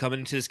decoy. Coming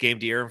into this game,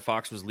 De'Aaron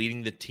Fox was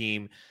leading the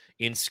team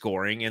in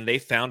scoring, and they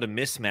found a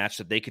mismatch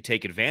that they could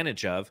take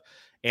advantage of.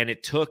 And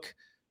it took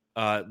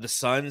the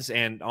Suns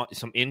and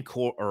some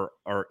in-court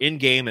or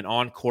in-game and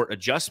on-court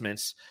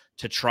adjustments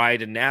to try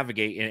to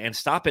navigate and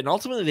stop it. And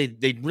ultimately,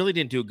 they really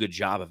didn't do a good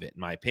job of it,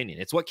 in my opinion.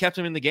 It's what kept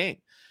them in the game.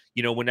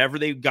 Whenever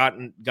they've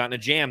gotten a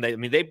jam,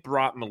 they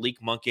brought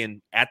Malik Monk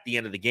in at the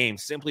end of the game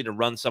simply to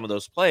run some of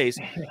those plays.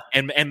 Yeah.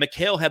 And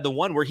Mikal had the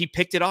one where he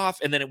picked it off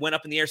and then it went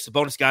up in the air.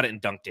 Sabonis got it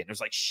and dunked it. It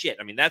was like, shit.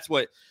 I mean, that's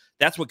what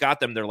got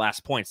them their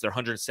last points. Their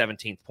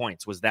 117th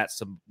points was that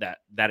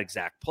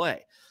exact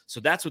play. So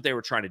that's what they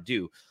were trying to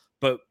do.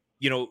 But,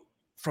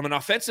 from an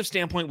offensive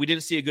standpoint, we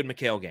didn't see a good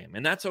Mikal game,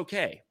 and that's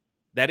okay.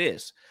 That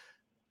is.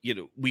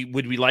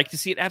 Would we like to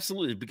see it?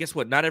 Absolutely. But guess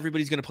what? Not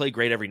everybody's going to play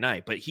great every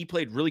night, but he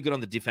played really good on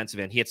the defensive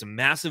end. He had some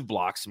massive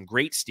blocks, some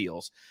great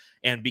steals.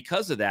 And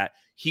because of that,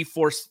 he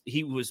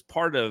was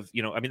part of,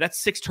 that's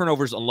 6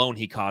 turnovers alone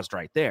he caused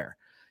right there.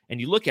 And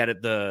you look at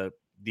it, the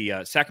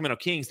Sacramento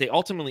Kings, they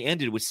ultimately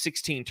ended with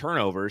 16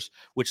 turnovers,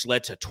 which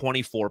led to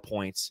 24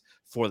 points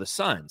for the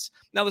Suns.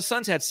 Now, the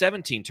Suns had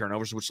 17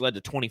 turnovers, which led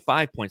to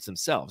 25 points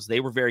themselves. They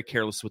were very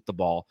careless with the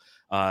ball.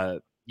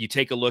 You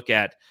take a look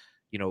at,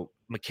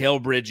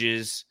 Mikal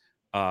Bridges,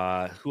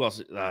 who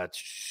else?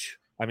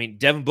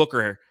 Devin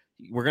Booker,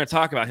 we're going to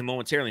talk about him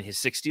momentarily. His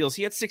 6 steals.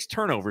 He had 6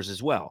 turnovers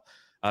as well.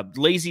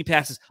 Lazy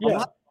passes, a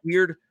lot of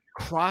weird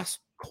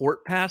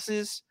cross-court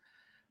passes.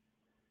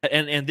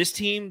 And this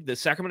team, the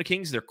Sacramento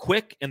Kings, they're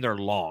quick and they're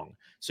long.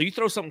 So you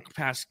throw something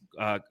past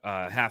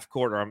half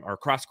court or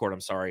cross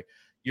court,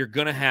 you're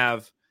gonna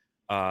have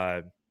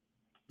a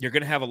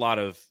lot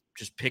of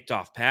just picked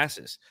off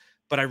passes.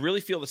 But I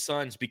really feel the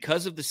Suns,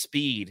 because of the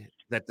speed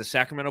that the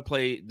Sacramento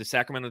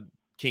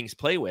Kings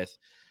play with,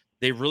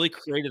 they really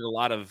created a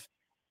lot of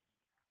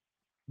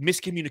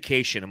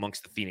miscommunication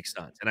amongst the Phoenix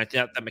Suns. And I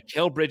thought that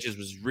Mikal Bridges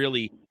was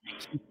really a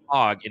key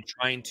cog in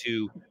trying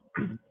to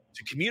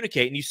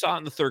communicate. And you saw it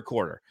in the third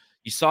quarter.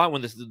 You saw it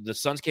when the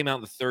Suns came out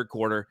in the third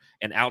quarter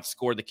and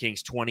outscored the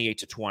Kings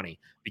 28-20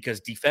 because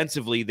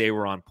defensively they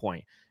were on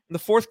point. In the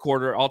fourth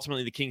quarter,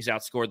 ultimately the Kings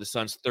outscored the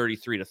Suns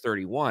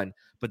 33-31,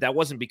 but that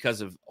wasn't because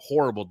of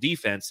horrible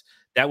defense.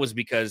 That was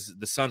because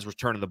the Suns were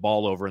turning the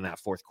ball over in that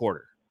fourth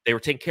quarter. They were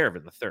taking care of it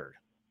in the third.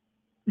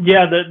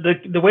 Yeah,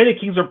 the way the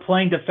Kings were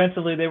playing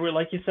defensively, they were,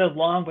 like you said,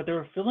 long, but they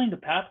were filling the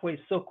pathways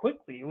so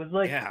quickly. It was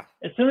like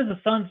as soon as the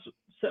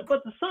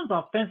Suns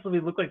offensively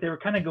looked like they were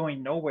kind of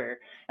going nowhere.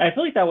 And I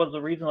feel like that was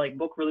the reason like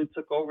Book really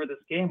took over this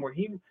game, where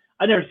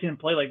I've never seen him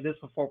play like this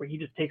before, where he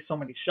just takes so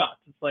many shots.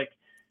 It's like,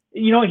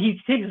 he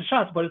takes the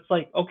shots, but it's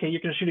like, okay, you're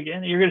going to shoot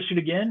again. You're going to shoot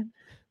again.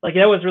 Like,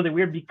 that was really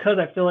weird because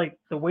I feel like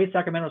the way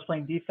Sacramento was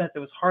playing defense, it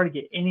was hard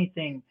to get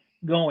anything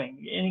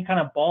going, any kind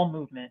of ball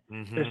movement.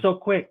 Mm-hmm. They're so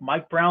quick.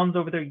 Mike Brown's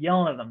over there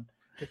yelling at them,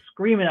 just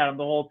screaming at him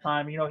the whole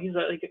time.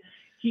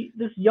 He's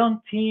this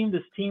young team,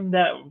 this team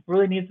that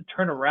really needs to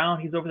turn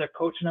around. He's over there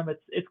coaching them.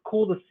 It's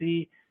cool to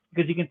see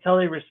because you can tell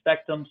they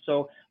respect him.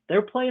 So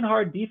they're playing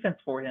hard defense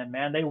for him,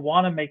 man. They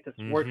want to make this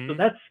work. So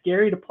that's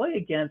scary to play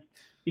against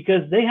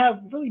because they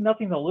have really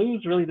nothing to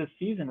lose really this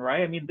season,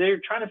 right? I mean, they're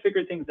trying to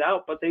figure things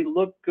out, but they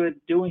look good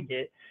doing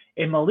it.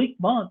 And Malik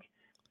Monk,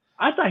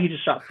 I thought he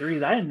just shot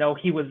threes. I didn't know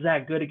he was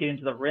that good at getting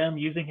to the rim,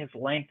 using his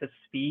length and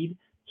speed.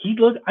 I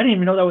didn't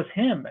even know that was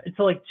him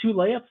until like 2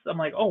 layups. I'm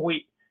like, oh,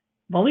 wait,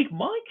 Malik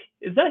Monk?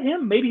 Is that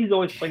him? Maybe he's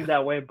always played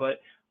that way, but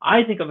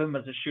I think of him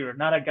as a shooter,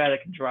 not a guy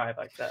that can drive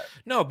like that.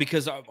 No,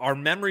 because our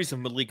memories of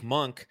Malik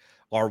Monk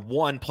are,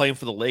 one, playing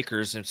for the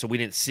Lakers, and so we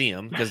didn't see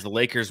him because the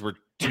Lakers were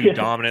too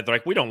dominant. They're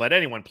like, we don't let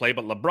anyone play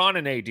but LeBron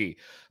and AD.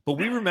 But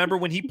we remember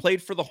when he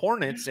played for the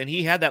Hornets and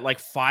he had that like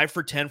 5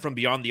 for 10 from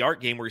beyond the arc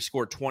game where he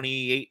scored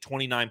 28,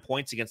 29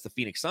 points against the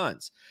Phoenix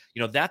Suns.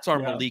 That's our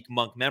Malik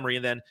Monk memory.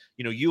 And then,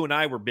 you and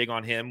I were big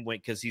on him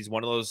because he's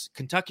one of those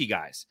Kentucky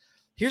guys.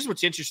 Here's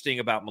what's interesting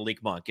about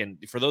Malik Monk. And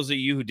for those of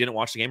you who didn't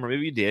watch the game, or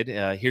maybe you did,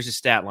 here's his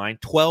stat line: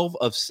 12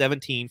 of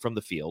 17 from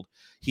the field.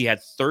 He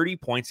had 30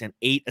 points and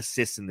 8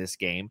 assists in this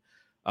game.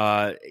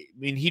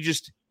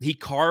 He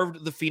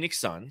carved the Phoenix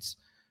Suns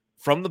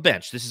from the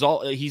bench. This is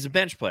all, he's a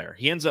bench player.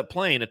 He ends up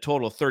playing a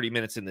total of 30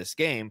 minutes in this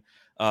game,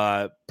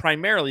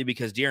 primarily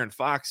because De'Aaron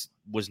Fox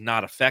was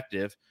not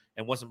effective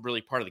and wasn't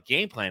really part of the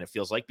game plan, it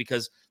feels like,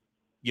 because,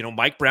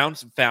 Mike Brown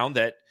found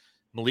that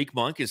Malik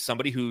Monk is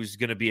somebody who's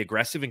going to be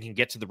aggressive and can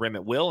get to the rim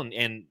at will,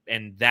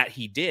 and that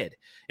he did.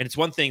 And it's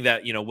one thing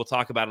that, we'll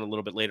talk about it a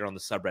little bit later on the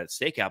subreddit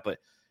Stakeout, but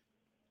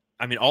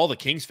all the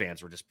Kings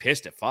fans were just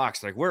pissed at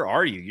Fox. Like, where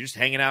are you? You're just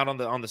hanging out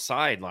on the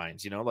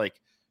sidelines,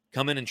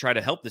 come in and try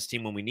to help this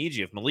team when we need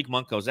you. If Malik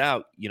Monk goes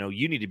out, you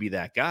need to be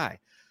that guy.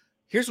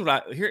 Here's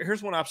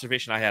one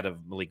observation I had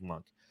of Malik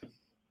Monk.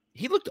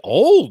 He looked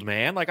old,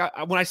 man. Like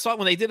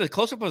when they did a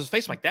close up of his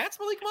face, I'm like, that's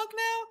Malik Monk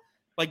now?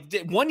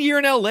 Like 1 year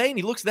in LA and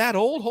he looks that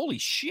old? Holy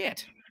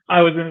shit.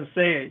 I was going to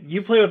say,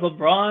 you play with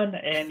LeBron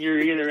and you're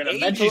either in a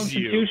mental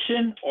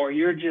institution or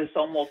you're just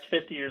almost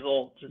 50 years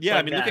old. Look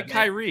at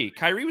Kyrie.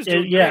 Kyrie was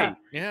doing great.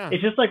 Yeah.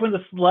 It's just like when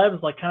the celebs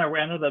kind of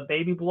ran out of the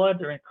baby blood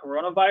during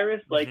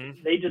coronavirus.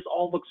 They just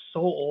all look so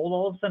old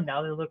all of a sudden.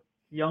 Now they look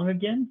young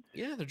again.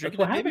 Yeah, they're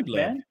drinking baby blood.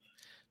 Man.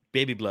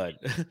 Baby Blood.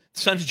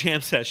 Suns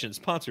Jam Session,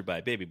 sponsored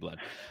by Baby Blood.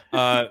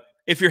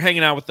 If you're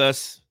hanging out with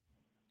us,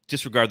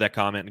 disregard that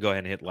comment and go ahead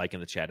and hit like in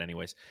the chat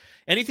anyways.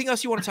 Anything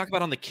else you want to talk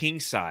about on the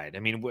Kings side?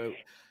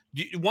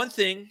 One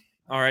thing,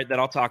 all right, that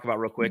I'll talk about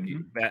real quick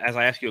as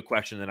I ask you a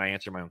question, then I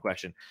answer my own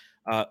question.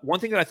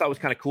 One thing that I thought was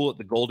kind of cool at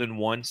the Golden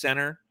One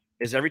Center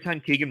is every time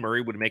Keegan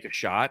Murray would make a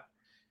shot,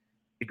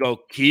 it'd go,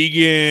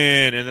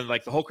 Keegan, and then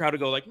the whole crowd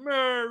would go like,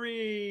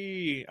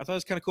 Murray. I thought it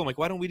was kind of cool. I'm like,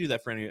 why don't we do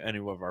that for any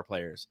of our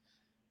players?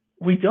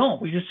 We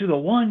don't. We just do the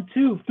 1,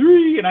 2,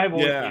 3, and I've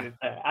always hated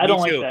that. I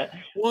don't like that.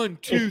 1,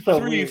 2,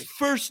 3,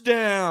 first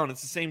down. It's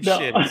the same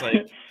shit. It's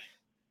like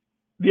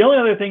the only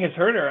other thing is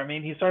Herter.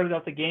 He started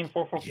out the game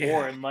 4 for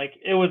 4, and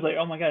it was like,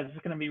 oh my god, this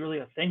is going to be really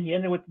a thing. He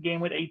ended with the game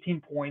with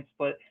 18 points,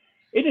 but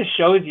it just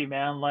shows you,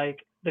 man,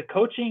 the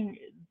coaching.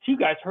 2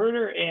 guys,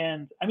 Herter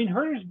and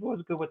Herter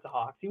was good with the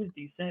Hawks. He was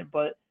decent,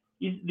 but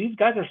these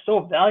guys are so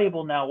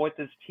valuable now with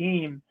this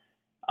team.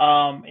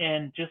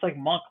 And just like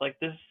Monk,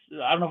 this,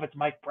 I don't know if it's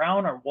Mike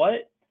Brown or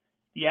what,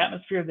 the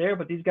atmosphere there,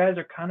 but these guys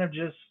are kind of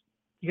just,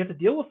 you have to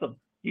deal with them.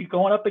 You're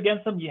going up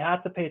against them, you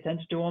have to pay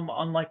attention to them,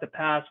 unlike the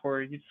past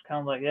where you just kind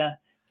of like, if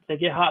they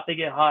get hot, they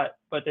get hot.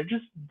 But they're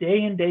just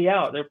day in, day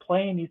out. They're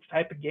playing these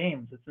type of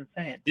games. It's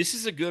insane. This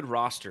is a good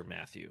roster,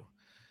 Matthew.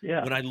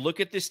 Yeah. When I look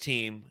at this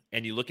team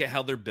and you look at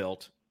how they're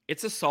built,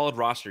 it's a solid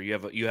roster. You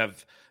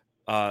have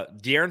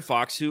De'Aaron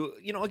Fox, who,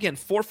 again,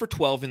 4 for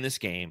 12 in this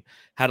game,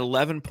 had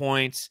 11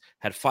 points,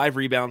 had 5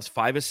 rebounds,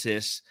 5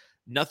 assists,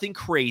 nothing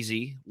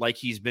crazy like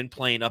he's been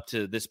playing up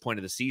to this point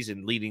of the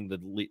season, leading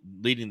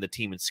the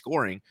team in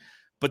scoring.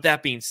 But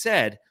that being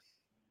said,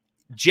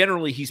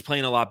 generally he's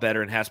playing a lot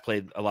better and has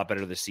played a lot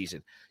better this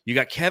season. You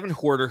got Kevin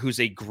Huerter, who's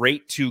a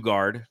great 2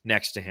 guard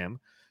next to him.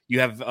 You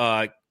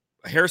have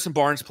Harrison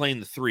Barnes playing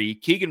the 3,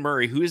 Keegan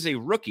Murray, who is a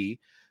rookie,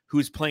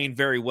 who's playing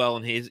very well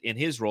in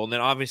his role, and then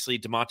obviously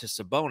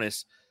Domantas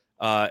Sabonis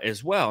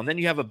as well. And then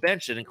you have a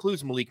bench that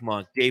includes Malik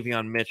Monk,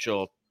 Davion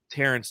Mitchell,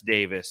 Terrence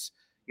Davis.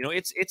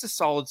 It's a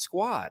solid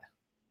squad.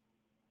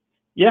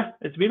 Yeah,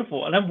 it's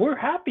beautiful, and we're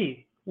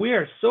happy. We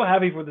are so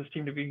happy for this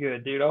team to be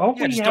good, dude.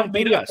 Hopefully, you have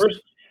maybe a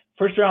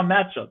first round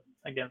matchup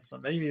against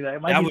them. Maybe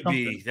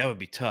that would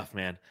be tough,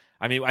 man.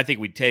 I think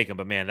we'd take them,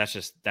 but man, that's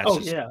just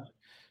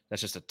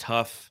a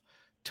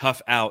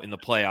tough out in the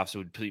playoffs. It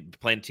would be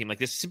playing a team like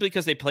this simply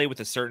because they play with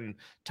a certain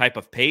type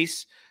of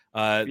pace.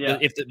 But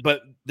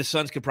the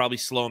Suns could probably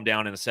slow them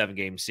down in a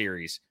 7-game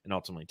series and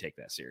ultimately take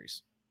that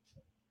series.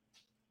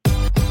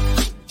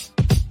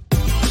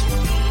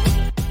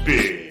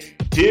 Big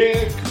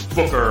Dick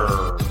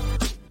Booker.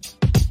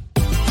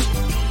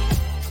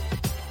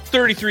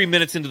 33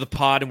 minutes into the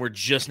pod, and we're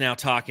just now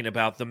talking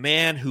about the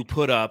man who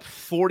put up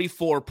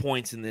 44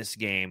 points in this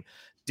game,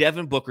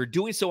 Devin Booker,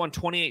 doing so on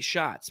 28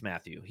 shots,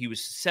 Matthew. He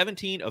was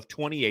 17 of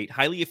 28,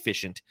 highly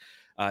efficient.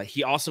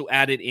 He also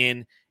added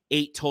in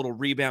 8 total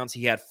rebounds.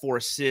 He had 4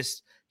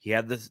 assists. He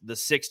had the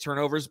 6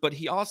 turnovers, but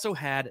he also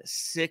had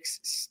 6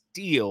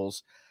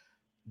 steals.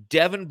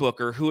 Devin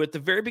Booker, who at the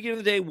very beginning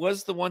of the day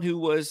was the one who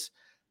was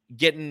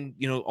getting,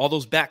 all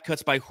those back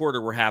cuts by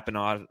Huerter were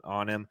happening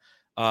on him.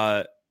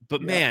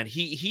 But man,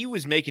 he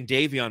was making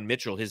Davion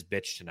Mitchell his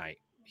bitch tonight.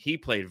 He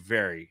played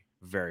very,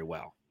 very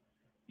well.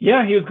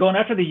 Yeah, he was going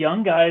after the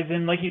young guys,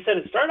 and like you said,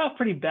 it started off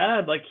pretty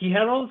bad. He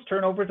had all those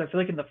turnovers, I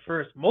feel like in the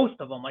first, most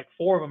of them,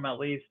 4 of them at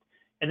least.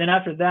 And then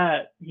after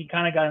that, he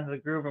kind of got into the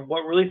groove. And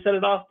what really set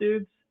it off,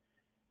 dudes,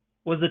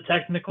 was the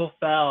technical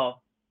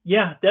foul.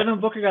 Yeah, Devin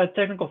Booker got a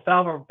technical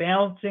foul for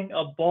bouncing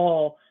a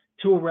ball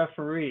to a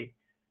referee.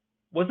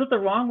 was it the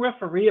wrong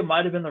referee? It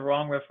might have been the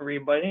wrong referee.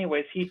 But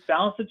anyways, he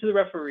bounced it to the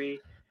referee.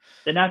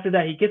 Then after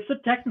that, he gets the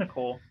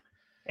technical.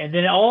 And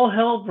then all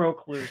hell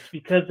broke loose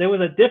because there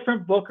was a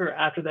different booker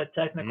after that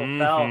technical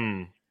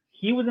foul.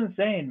 He was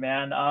insane,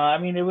 man. I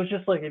mean, it was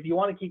just like, if you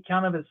want to keep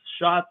count of his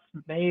shots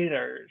made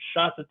or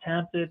shots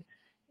attempted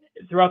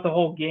throughout the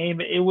whole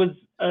game, it was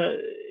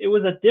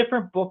a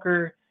different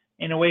booker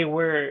in a way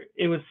where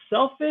it was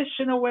selfish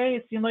in a way.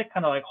 It seemed like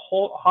kind of like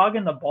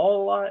hogging the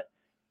ball a lot,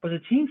 but the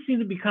team seemed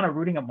to be kind of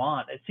rooting him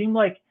on. It seemed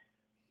like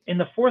in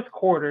the fourth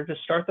quarter, to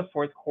start the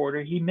fourth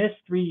quarter, he missed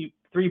three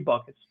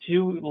buckets,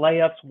 2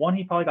 layups. One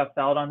he probably got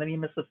fouled on. Then he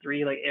missed a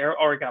 3, like air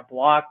or got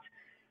blocked.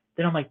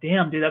 Then I'm like,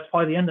 damn, dude, that's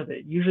probably the end of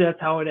it. Usually that's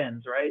how it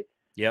ends, right?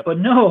 Yep. But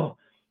no,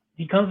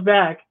 he comes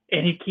back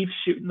and he keeps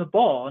shooting the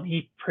ball, and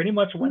he pretty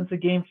much wins the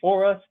game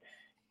for us.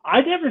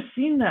 I've never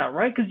seen that,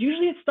 right? Because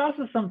usually it stops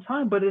us some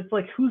time, but it's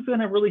like, who's going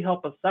to really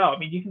help us out? I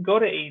mean, you can go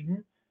to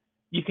Aiden,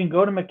 you can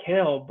go to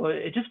Mikal, but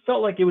it just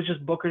felt like it was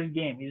just Booker's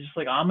game. He's just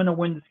like, I'm going to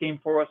win this game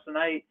for us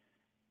tonight.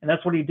 And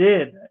that's what he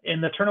did.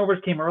 And the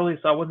turnovers came early,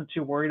 so I wasn't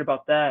too worried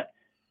about that.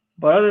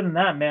 But other than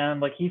that, man,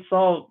 like, he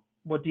saw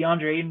what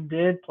DeAndre Ayton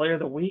did, player of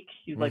the week.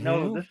 He's like,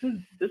 no, this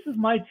is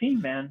my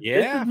team, man.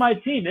 Yeah. This is my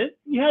team.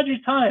 You had your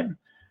time.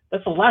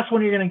 That's the last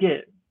one you're going to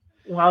get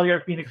while you're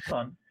a Phoenix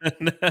Sun.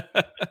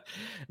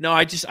 No,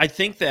 I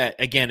think that,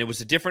 again, it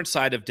was a different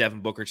side of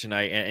Devin Booker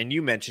tonight. And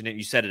you mentioned it.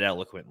 You said it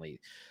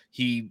eloquently.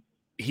 He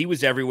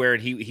was everywhere,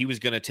 and he was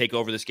going to take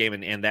over this game,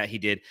 and that he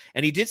did.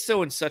 And he did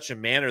so in such a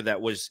manner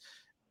that was,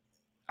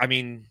 I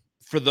mean,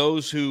 for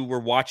those who were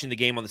watching the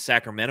game on the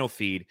Sacramento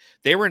feed,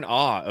 they were in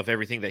awe of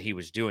everything that he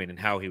was doing and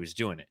how he was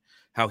doing it,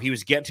 how he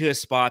was getting to his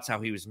spots, how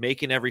he was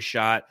making every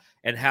shot,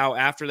 and how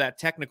after that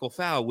technical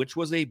foul, which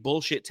was a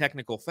bullshit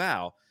technical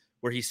foul,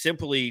 where he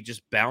simply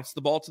just bounced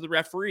the ball to the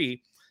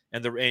referee,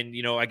 and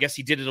you know, I guess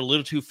he did it a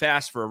little too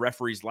fast for a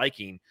referee's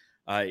liking.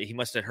 He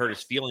must have hurt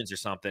his feelings or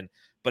something.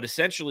 But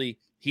essentially,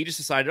 he just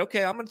decided,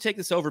 okay, I'm going to take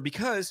this over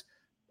because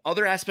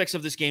other aspects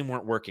of this game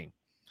weren't working.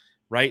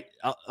 Right.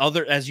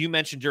 As you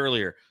mentioned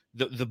earlier,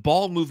 the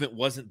ball movement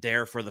wasn't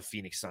there for the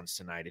Phoenix Suns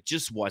tonight. It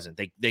just wasn't.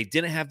 They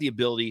didn't have the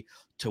ability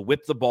to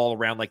whip the ball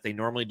around like they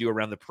normally do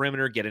around the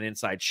perimeter, get an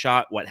inside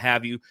shot, what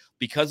have you,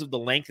 because of the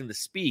length and the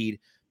speed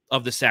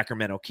of the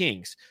Sacramento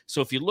Kings.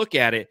 So if you look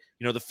at it,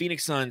 you know, the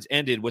Phoenix Suns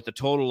ended with a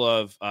total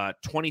of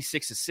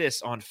 26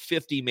 assists on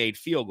 50 made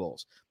field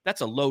goals.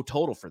 That's a low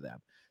total for them.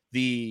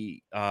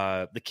 The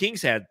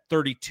Kings had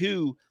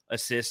 32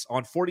 assists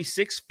on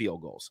 46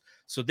 field goals.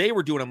 So they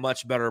were doing a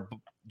much better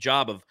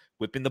job of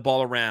whipping the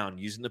ball around,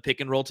 using the pick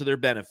and roll to their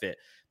benefit.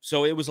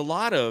 So it was a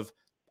lot of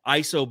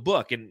ISO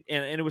book, and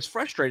it was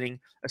frustrating,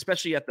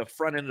 especially at the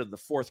front end of the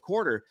fourth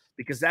quarter,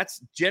 because that's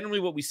generally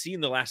what we see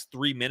in the last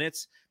 3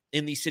 minutes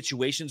in these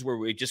situations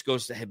where it just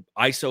goes to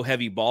ISO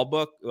heavy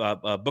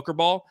Booker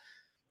ball.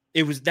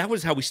 That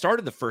was how we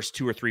started the first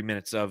 2 or 3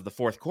 minutes of the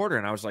fourth quarter.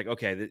 And I was like,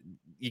 okay,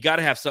 you got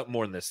to have something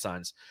more than this,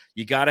 Suns.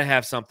 You got to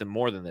have something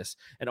more than this.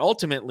 And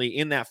ultimately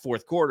in that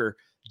fourth quarter,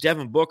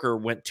 Devin Booker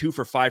went 2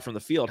 for 5 from the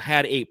field,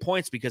 had 8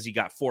 points because he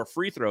got 4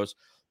 free throws,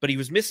 but he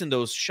was missing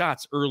those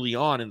shots early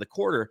on in the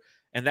quarter.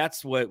 And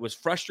that's what was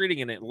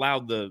frustrating. And it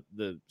allowed the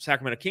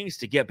Sacramento Kings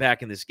to get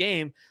back in this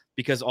game,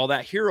 because all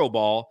that hero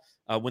ball,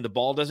 when the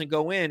ball doesn't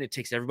go in, it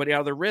takes everybody out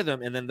of their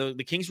rhythm. And then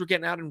the Kings were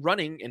getting out and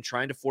running and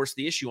trying to force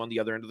the issue on the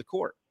other end of the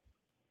court.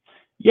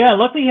 Yeah,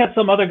 luckily he had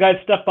some other guys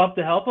step up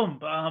to help him.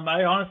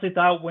 I honestly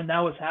thought when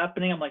that was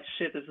happening, I'm like,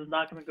 shit, this is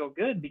not going to go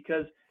good,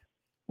 because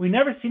we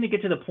never seem to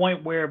get to the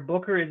point where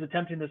Booker is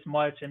attempting this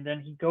much and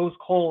then he goes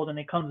cold and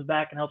he comes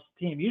back and helps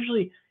the team.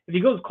 Usually if he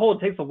goes cold,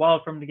 it takes a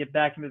while for him to get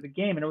back into the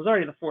game, and it was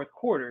already the fourth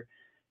quarter.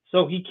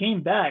 So he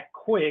came back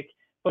quick,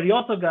 but he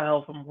also got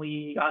help from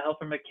Lee, he got help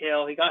from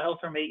Mikal, he got help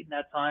from Ayton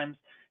at times.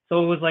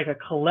 So it was like a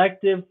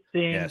collective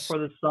thing for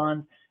the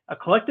Suns. A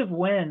collective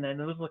win,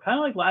 and it was kind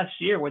of like last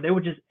year where they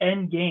would just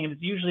end games.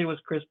 Usually it was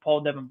Chris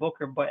Paul, Devin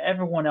Booker, but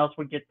everyone else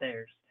would get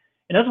theirs.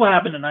 And that's what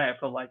happened tonight, I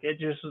feel like. It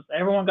just was,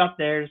 everyone got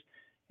theirs,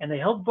 and they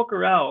helped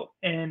Booker out.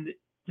 And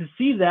to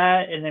see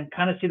that and then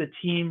kind of see the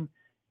team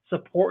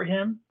support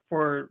him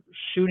for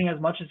shooting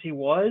as much as he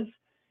was,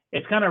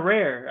 it's kind of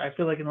rare, I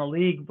feel like, in the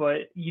league,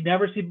 but you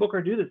never see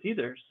Booker do this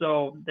either.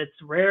 So it's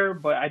rare,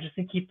 but I just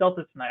think he felt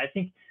it tonight. I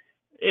think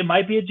it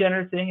might be a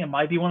Jenner thing. It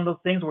might be one of those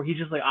things where he's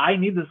just like, I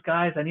need this,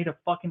 guys. I need to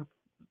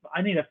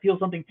feel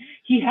something.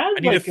 He has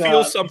I need to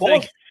feel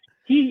something.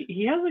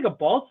 He has like a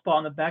bald spot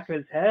on the back of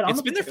his head.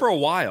 It's been there for a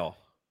while.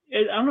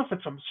 I don't know if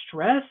it's from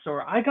stress,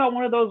 or I got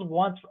one of those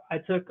once. I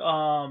took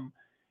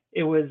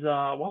it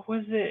was what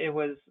was it? It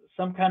was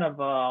some kind of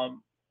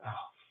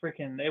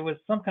it was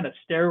some kind of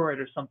steroid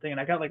or something, and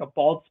I got like a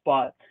bald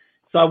spot.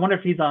 So I wonder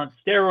if he's on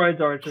steroids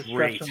or it's just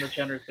stress from the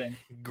Jenner thing.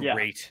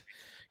 Great. Yeah.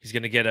 He's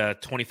going to get a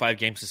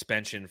 25-game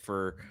suspension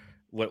for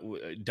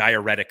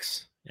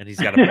diuretics, and he's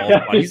got a bald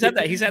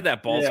spot. He's had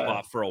that bald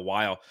spot for a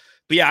while.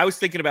 But yeah, I was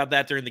thinking about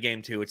that during the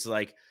game too. It's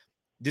like,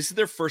 this is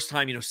their first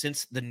time,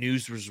 since the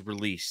news was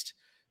released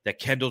that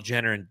Kendall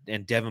Jenner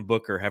and Devin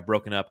Booker have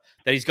broken up,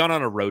 that he's gone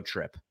on a road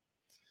trip.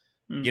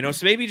 Mm-hmm.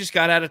 So maybe he just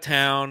got out of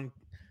town,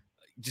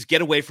 just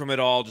get away from it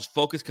all. Just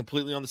focus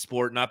completely on the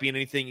sport, not being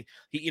anything.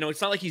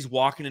 It's not like he's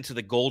walking into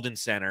the Golden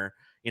Center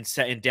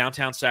in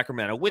downtown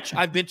Sacramento, which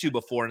I've been to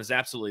before and is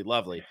absolutely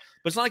lovely.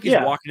 But it's not like he's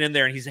walking in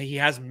there and he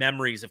has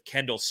memories of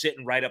Kendall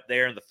sitting right up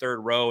there in the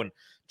third row and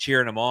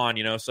cheering him on.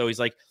 So he's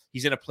like,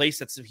 he's in a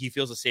place he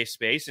feels a safe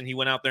space, and he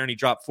went out there and he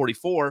dropped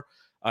 44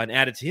 and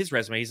added to his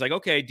resume. He's like,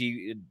 okay,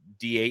 D.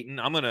 Ayton,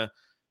 I'm gonna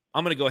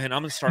go ahead and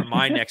I'm gonna start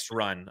my next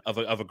run of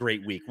a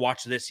great week.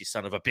 Watch this, you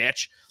son of a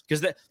bitch,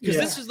 because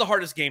this is the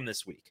hardest game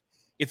this week.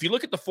 If you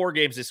look at the 4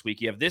 games this week,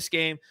 you have this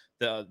game.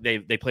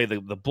 They play the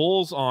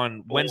Bulls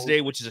on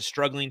Wednesday, which is a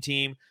struggling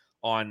team.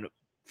 On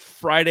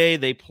Friday,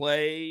 they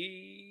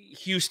play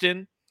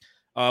Houston,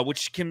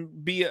 which can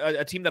be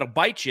a team that'll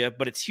bite you,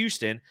 but it's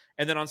Houston.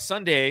 And then on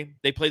Sunday,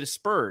 they play the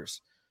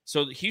Spurs.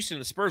 So Houston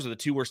and the Spurs are the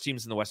 2 worst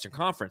teams in the Western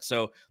Conference.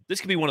 So this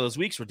could be one of those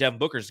weeks where Devin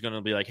Booker is going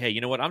to be like, hey,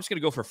 you know what? I'm just going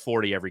to go for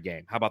 40 every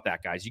game. How about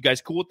that, guys? You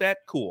guys cool with that?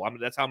 Cool.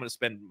 That's how I'm going to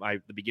spend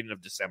the beginning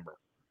of December.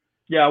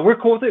 Yeah, we're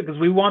cool with it because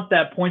we want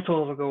that point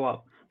total to go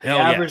up. The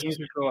average needs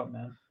to go up,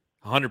 man.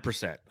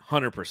 100%.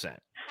 100%.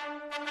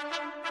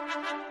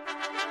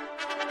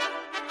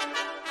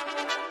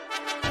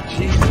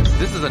 Jesus,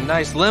 this is a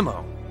nice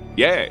limo.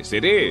 Yes,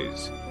 it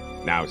is.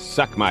 Now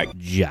suck my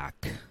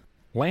Jack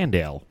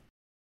Landale.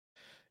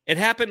 It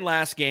happened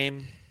last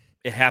game.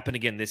 It happened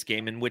again this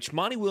game, in which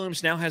Monty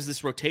Williams now has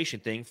this rotation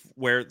thing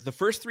where the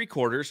first 3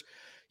 quarters,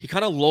 he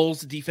kind of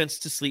lulls the defense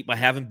to sleep by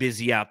having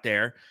Busy out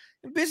there.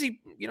 And Busy,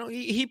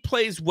 he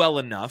plays well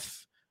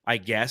enough, I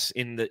guess,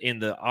 in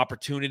the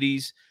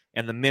opportunities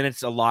and the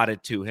minutes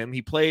allotted to him.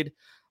 He played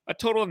a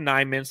total of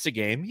 9 minutes a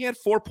game. He had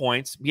 4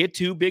 points. He had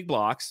 2 big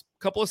blocks,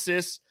 a couple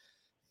assists,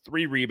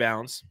 3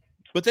 rebounds.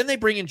 But then they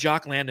bring in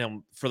Jock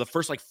Landale for the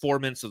first 4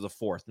 minutes of the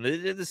fourth. And they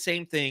did the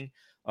same thing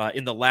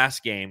in the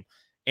last game.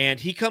 And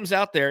he comes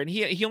out there, and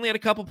he only had a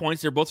couple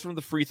points. They're both from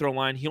the free throw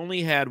line. He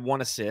only had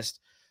 1 assist.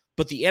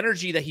 But the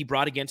energy that he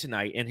brought again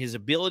tonight and his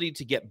ability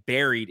to get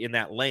buried in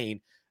that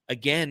lane,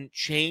 again,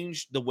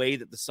 changed the way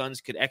that the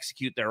Suns could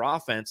execute their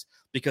offense,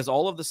 because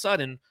all of a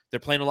sudden they're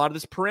playing a lot of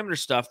this perimeter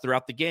stuff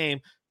throughout the game.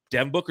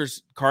 Devin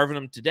Booker's carving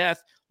them to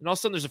death. And all of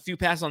a sudden there's a few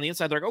passes on the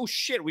inside. They're like, oh,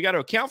 shit, we got to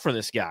account for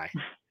this guy.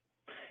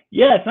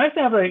 Yeah, it's nice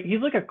to have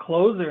he's like a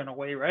closer in a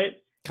way, right?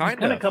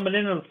 Kind of coming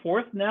into the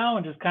fourth now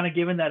and just kind of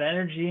giving that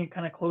energy and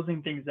kind of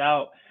closing things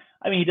out.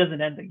 I mean, he doesn't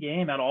end the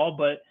game at all,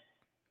 but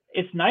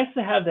it's nice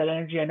to have that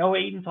energy. I know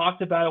Ayton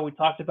talked about it. We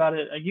talked about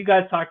it. You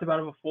guys talked about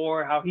it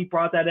before, how he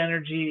brought that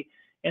energy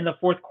in the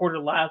fourth quarter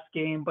last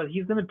game, but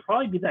he's going to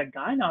probably be that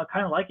guy now. I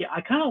kind of like it.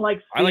 I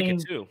like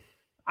it too.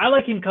 I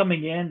like him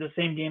coming in the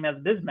same game as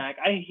Bismack.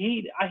 I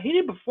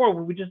hated before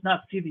where we just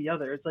not see the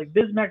other. It's like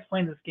Bismack's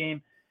playing this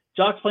game,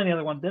 Jock's playing the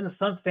other one. Then the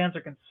Suns fans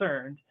are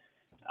concerned.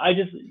 I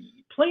just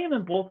play him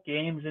in both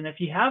games, and if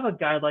you have a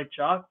guy like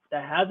Jock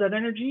that has that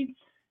energy,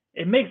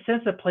 it makes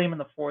sense to play him in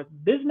the fourth.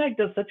 Bismack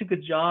does such a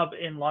good job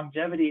in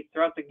longevity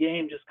throughout the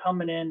game, just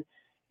coming in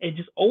and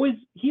just always,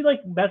 he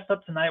messed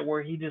up tonight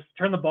where he just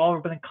turned the ball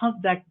over, but then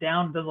comes back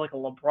down and does like a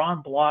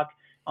LeBron block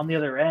on the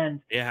other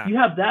end. Yeah. You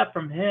have that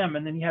from him,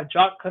 and then you have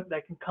Jock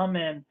that can come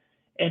in,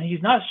 and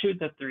he's not shooting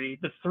the 3.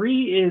 The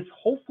 3 is,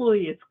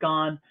 hopefully it's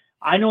gone.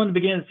 I know in the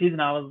beginning of the season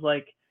I was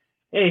like,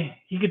 hey,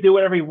 he could do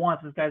whatever he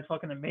wants. This guy's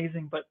fucking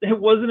amazing. But it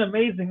wasn't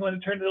amazing when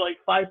it turned to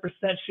 5%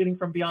 shooting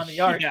from beyond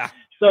the arc. Yeah.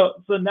 So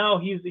now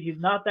he's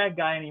not that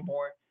guy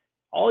anymore.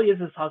 All he is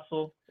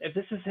hustle. If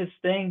this is his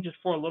thing just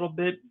for a little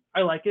bit,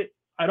 I like it.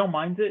 I don't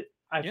mind it.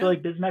 I feel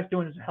like Bismack's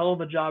doing a hell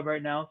of a job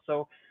right now.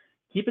 So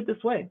keep it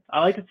this way. I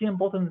like to see them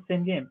both in the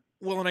same game.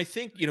 Well, and I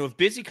think, if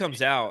Busy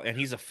comes out and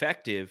he's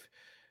effective,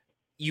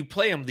 you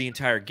play him the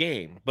entire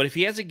game. But if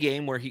he has a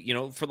game where he,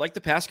 for the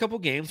past couple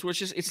games where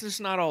it's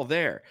just not all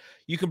there,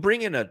 you can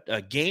bring in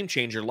a game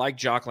changer like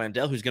Jock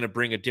Landale, who's going to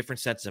bring a different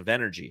sense of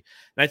energy.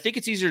 And I think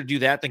it's easier to do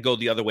that than go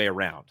the other way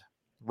around,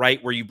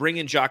 right? Where you bring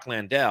in Jock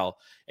Landale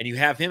and you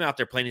have him out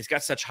there playing. He's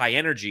got such high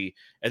energy.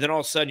 And then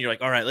all of a sudden you're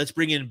like, all right, let's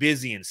bring in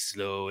Busy and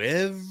slow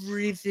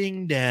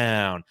everything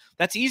down.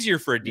 That's easier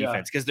for a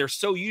defense because they're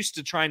so used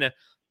to trying to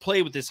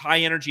play with this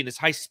high energy and this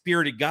high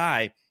spirited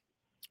guy.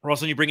 Or all of a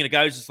sudden you bring in a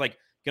guy who's just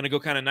going to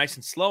go kind of nice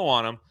and slow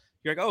on him.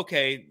 You're like,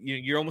 okay,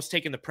 you're almost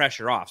taking the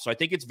pressure off. So I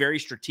think it's very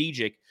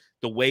strategic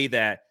the way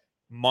that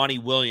Monty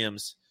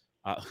Williams,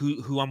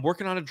 who I'm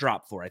working on a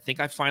drop for. I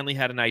think I finally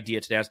had an idea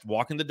today. I was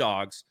walking the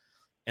dogs,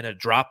 and a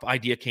drop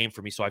idea came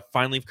for me. So I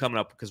finally have come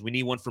up because we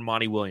need one for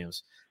Monty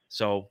Williams.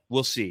 So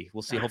we'll see.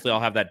 Hopefully I'll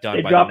have that done.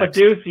 They by drop the a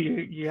deuce.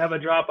 You have a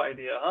drop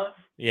idea, huh?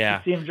 Yeah.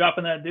 You see him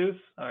dropping that deuce?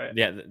 All right.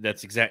 Yeah,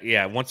 that's exactly.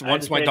 Yeah. Once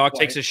my dog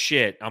takes a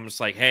shit, I'm just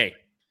like, hey,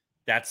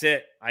 that's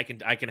it. I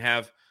can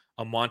have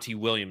a Monty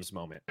Williams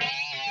moment. Here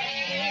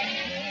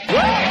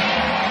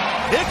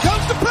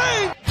comes the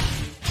pain.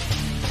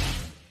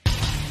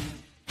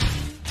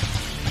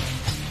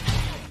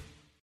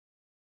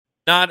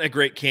 Not a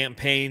great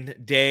campaign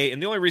day.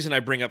 And the only reason I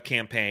bring up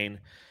campaign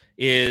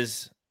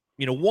is,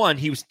 one,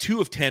 he was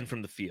 2 of 10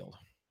 from the field.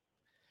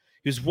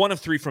 He was 1 of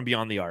 3 from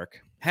beyond the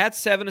arc. Had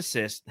 7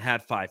 assists,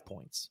 had 5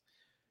 points.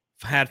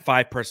 had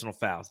 5 personal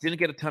fouls. Didn't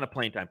get a ton of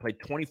playing time. Played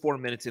 24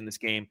 minutes in this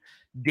game.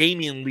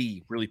 Damian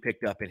Lee really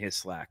picked up in his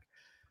slack.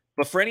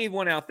 But for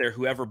anyone out there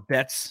who ever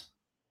bets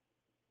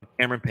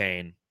Cameron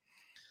Payne,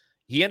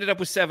 he ended up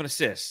with 7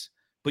 assists.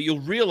 But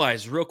you'll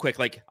realize real quick,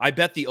 like, I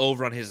bet the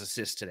over on his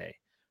assists today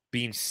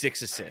being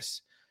 6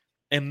 assists.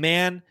 And,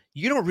 man,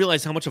 you don't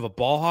realize how much of a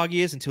ball hog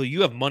he is until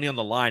you have money on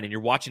the line and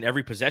you're watching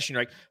every possession.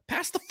 You're like,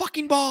 pass the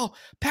fucking ball.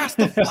 Pass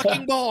the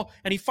fucking ball.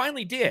 And he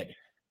finally did.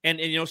 And,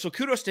 so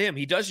kudos to him.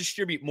 He does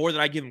distribute more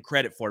than I give him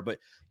credit for. But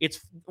it's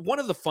one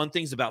of the fun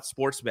things about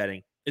sports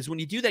betting is when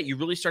you do that, you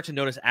really start to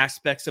notice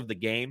aspects of the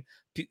game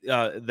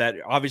that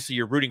obviously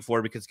you're rooting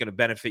for because it's going to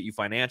benefit you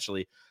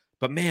financially.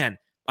 But, man,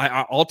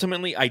 I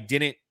ultimately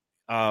didn't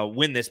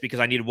win this because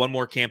I needed one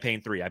more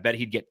campaign 3. I bet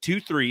he'd get 2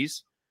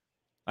 threes.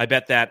 I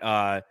bet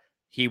that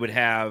he would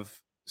have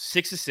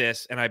 6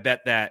 assists, and I bet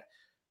that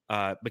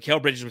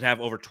Mikal Bridges would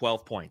have over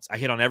 12 points. I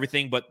hit on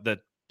everything but the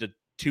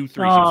 2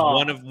 threes. He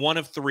was one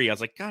of 3. I was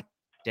like, God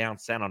damn,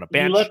 sat on a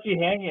bench. He left you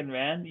hanging,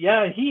 man.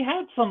 Yeah, he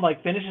had some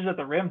like finishes at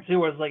the rim too,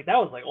 where it's like that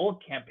was like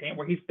old campaign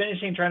where he's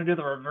finishing, trying to do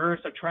the reverse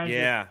or trying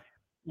to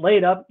lay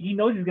it up. He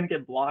knows he's gonna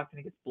get blocked and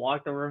he gets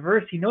blocked. The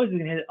reverse, he knows he's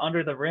gonna hit it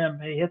under the rim.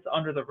 He hits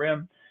under the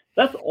rim.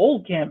 That's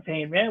old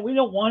campaign, man. We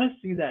don't want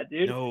to see that,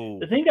 dude. No.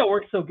 The thing that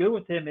works so good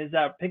with him is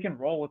that pick and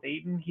roll with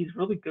Ayton. He's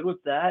really good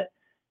with that.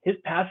 His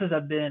passes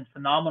have been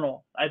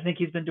phenomenal. I think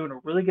he's been doing a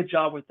really good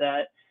job with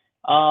that.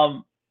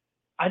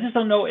 I just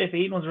don't know if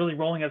Ayton was really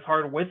rolling as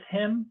hard with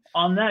him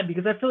on that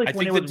because I feel like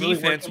when it was the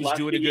defense was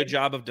doing a good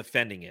job of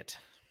defending it.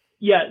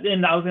 Yeah,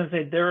 and I was going to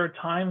say there are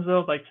times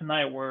though, like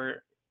tonight,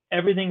 where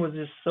everything was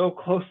just so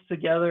close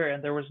together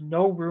and there was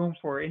no room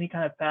for any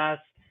kind of pass.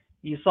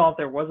 You saw if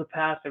there was a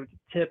pass, it would get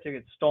tipped, it would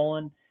get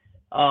stolen.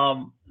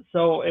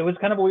 So it was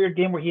kind of a weird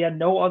game where he had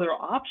no other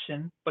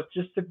option but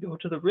just to go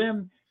to the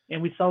rim,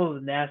 and we saw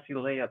those nasty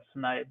layups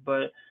tonight.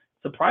 But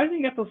surprising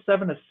he got those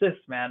 7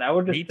 assists, man. I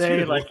would just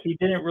say like he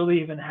didn't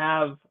really even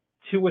have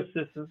 2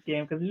 assists this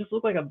game because it just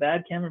looked like a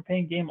bad Cameron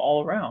Payne game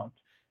all around.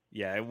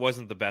 Yeah, it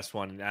wasn't the best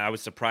one. And I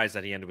was surprised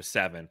that he ended with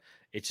 7.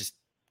 It's just,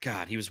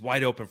 God, he was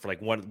wide open for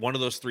like one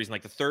of those threes in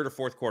like the 3rd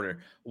or 4th quarter.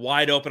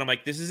 Wide open. I'm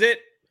like, this is it.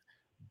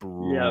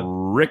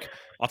 Brick.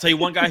 I'll tell you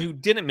one guy who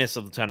didn't miss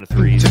a ton of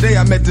threes. Today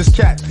I met this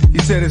cat. He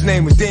said his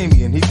name was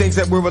Damien. He thinks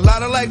that we're a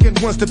lot alike and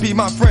wants to be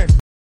my friend.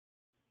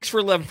 6 for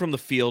 11 from the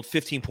field,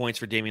 15 points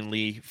for Damian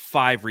Lee,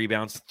 5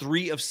 rebounds,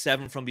 3 of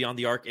 7 from beyond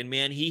the arc. And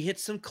man, he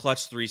hits some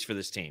clutch threes for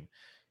this team.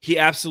 He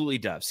absolutely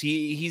does.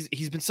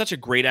 He's been such a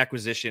great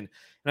acquisition. And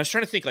I was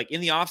trying to think, like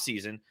in the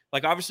offseason,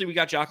 like obviously we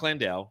got Jock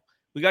Landale.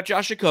 We got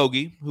Josh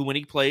Okogie, who when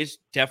he plays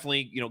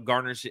definitely,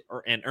 garners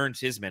and earns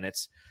his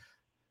minutes.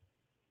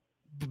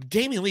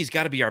 Damian Lee's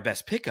got to be our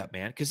best pickup,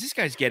 man, because this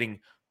guy's getting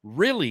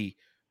really,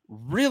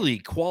 really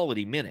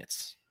quality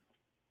minutes.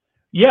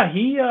 Yeah,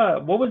 he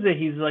what was it?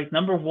 He's like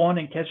number 1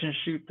 in catch and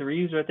shoot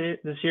threes right there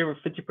this year with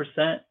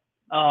 50%.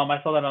 I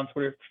saw that on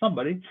Twitter for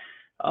somebody.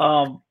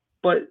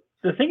 But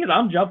the thing is,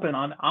 I'm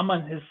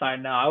on his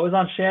side now. I was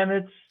on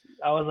Shamit's.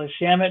 I was like,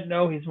 Shamit,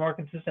 no, he's more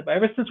consistent. But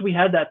ever since we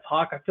had that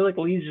talk, I feel like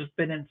Lee's just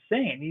been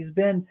insane. He's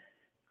been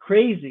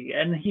crazy,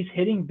 and he's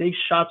hitting big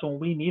shots when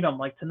we need him.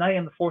 Like tonight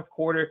in the 4th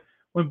quarter,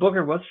 when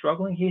Booker was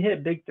struggling, he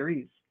hit big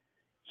threes.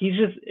 He's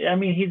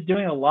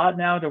doing a lot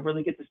now to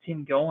really get this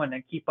team going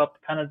and keep up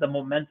kind of the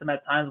momentum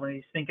at times when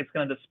you think it's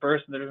going to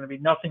disperse and there's going to be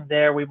nothing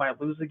there. We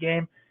might lose the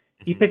game.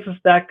 He picks us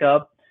back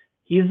up.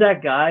 He's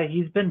that guy.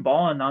 He's been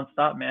balling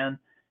nonstop, man.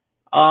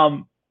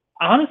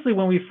 Honestly,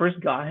 when we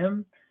first got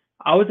him,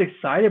 I was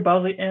excited, but I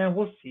was like,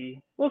 we'll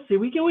see. We'll see.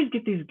 We can always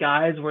get these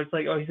guys where it's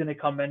like, oh, he's going to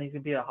come in. He's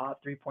going to be a hot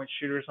 3-point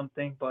shooter or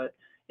something, but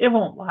it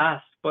won't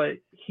last. But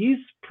he's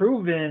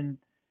proven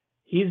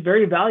he's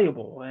very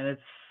valuable, and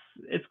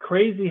it's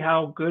crazy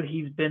how good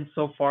he's been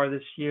so far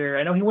this year.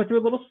 I know he went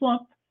through a little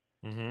slump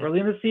early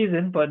in the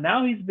season, but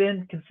now he's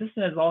been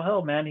consistent as all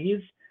hell, man.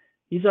 He's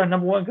our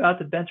number 1 guy at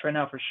the bench right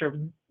now for sure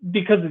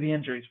because of the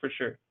injuries, for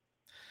sure.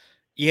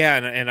 Yeah,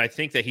 and I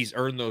think that he's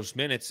earned those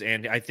minutes,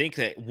 and I think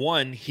that,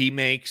 one, he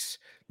makes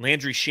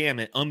Landry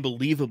Shamet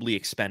unbelievably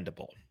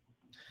expendable.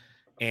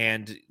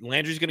 And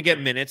Landry's going to get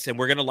minutes, and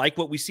we're going to like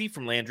what we see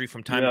from Landry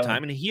from time to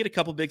time, and he had a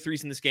couple big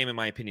threes in this game, in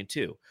my opinion,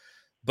 too.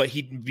 But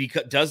he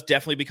does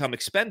definitely become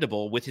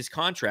expendable with his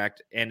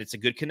contract, and it's a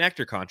good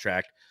connector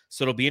contract.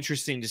 So it'll be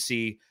interesting to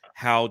see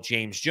how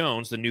James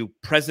Jones, the new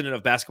president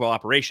of basketball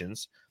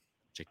operations,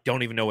 which I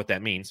don't even know what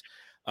that means,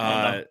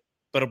 but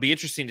it'll be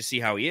interesting to see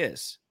how he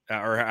is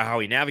or how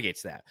he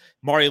navigates that.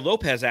 Mario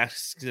Lopez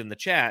asks in the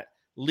chat,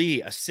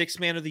 Lee, a 6th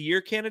man of the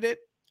year candidate?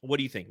 What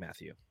do you think,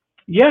 Matthew?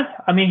 Yeah,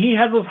 I mean, he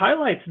has those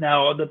highlights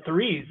now, the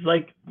threes.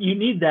 Like, you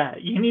need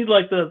that. You need,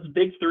 like, those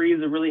big threes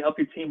that really help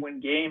your team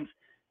win games.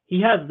 He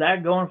has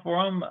that going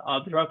for him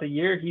throughout the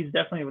year. He's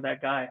definitely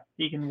that guy.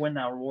 He can win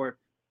that reward.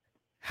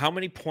 How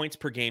many points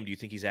per game do you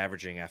think he's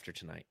averaging after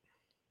tonight?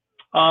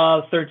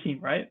 13,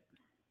 right?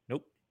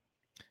 Nope.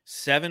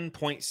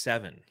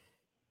 7.7.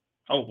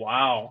 Oh,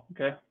 wow.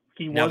 Okay.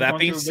 Now that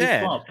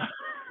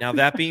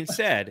being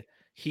said,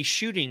 he's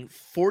shooting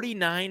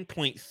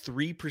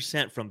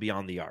 49.3% from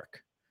beyond the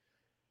arc.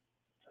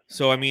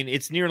 So, I mean,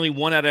 it's nearly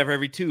 1 out of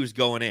every 2 is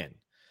going in.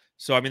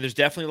 So, I mean, there's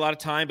definitely a lot of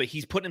time, but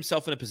he's putting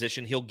himself in a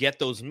position. He'll get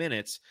those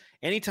minutes.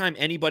 Anytime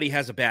anybody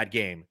has a bad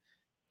game,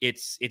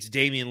 it's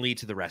Damian Lee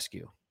to the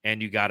rescue.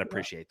 And you got to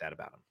appreciate that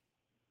about him.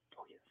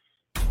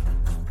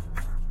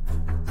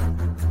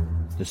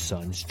 The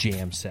Suns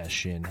Jam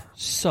Session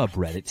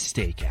subreddit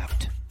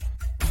stakeout.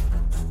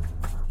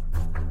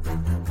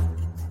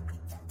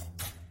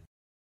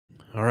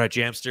 All right,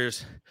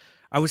 Jamsters.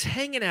 I was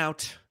hanging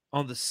out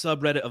on the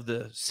subreddit of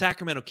the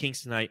Sacramento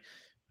Kings tonight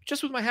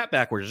just with my hat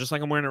backwards, just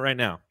like I'm wearing it right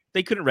now.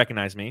 They couldn't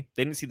recognize me.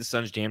 They didn't see the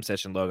Suns Jam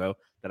Session logo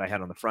that I had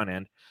on the front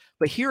end.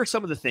 But here are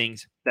some of the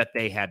things that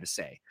they had to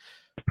say.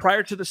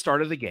 Prior to the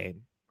start of the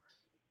game,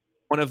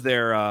 one of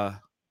their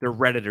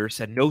Redditors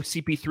said, no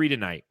CP3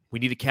 tonight. We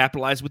need to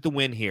capitalize with the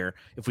win here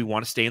if we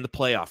want to stay in the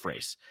playoff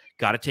race.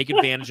 Got to take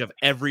advantage of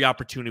every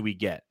opportunity we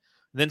get.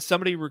 Then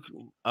somebody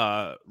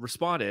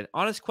responded,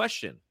 honest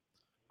question.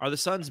 Are the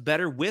Suns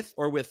better with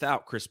or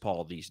without Chris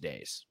Paul these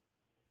days?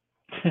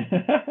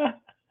 I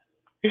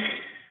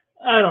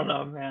don't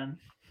know, man.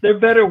 They're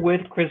better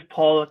with Chris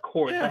Paul, of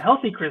course. Yeah. A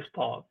healthy Chris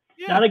Paul.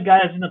 Yeah. Not a guy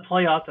that's in the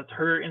playoffs that's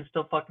hurt and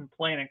still fucking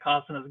playing and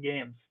costing us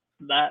games.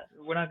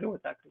 We're not good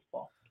with that Chris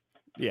Paul.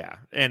 Yeah.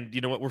 And you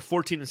know what? We're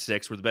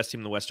 14-6. We're the best team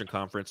in the Western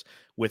Conference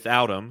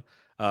without him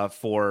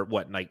for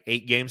like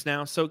 8 games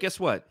now. So guess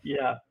what?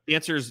 Yeah. The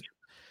answer is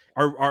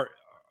are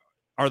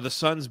the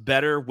Suns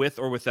better with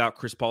or without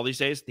Chris Paul these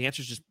days? The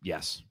answer is just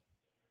yes.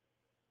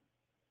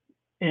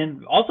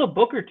 And also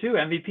Booker too,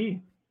 MVP.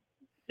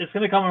 It's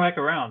going to come back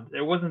around.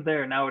 It wasn't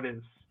there. Now it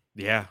is.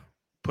 Yeah.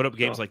 Put up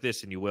games like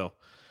this and you will.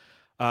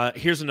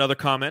 Here's another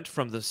comment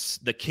from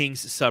the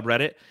Kings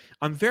subreddit.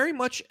 I'm very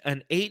much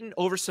an Ayton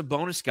over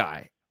Sabonis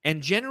guy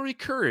and generally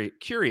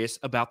curious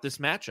about this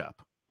matchup.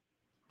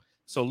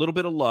 So a little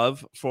bit of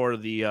love for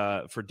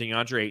for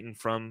DeAndre Ayton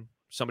from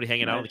somebody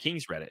hanging out on the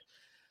Kings Reddit.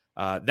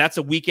 That's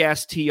a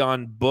weak-ass T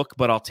on Book,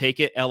 but I'll take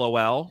it.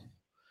 LOL.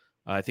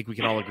 I think we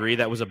can all agree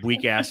that was a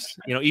weak-ass.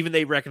 Even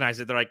they recognize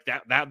it. They're like,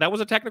 that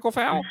was a technical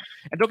foul.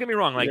 And don't get me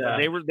wrong,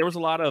 there was a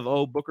lot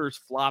of Booker's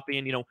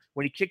flopping.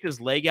 When he kicked his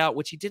leg out,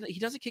 which he didn't. He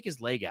doesn't kick his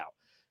leg out.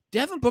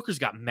 Devin Booker's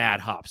got mad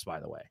hops, by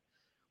the way.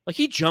 Like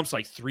he jumps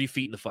like 3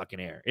 feet in the fucking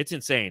air. It's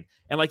insane.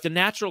 And like the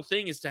natural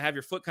thing is to have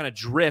your foot kind of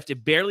drift.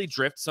 It barely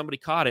drifts. Somebody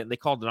caught it and they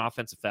called an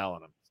offensive foul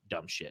on him.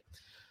 Dumb shit.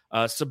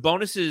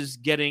 Sabonis is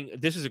getting,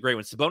 this is a great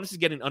one. Sabonis is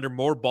getting under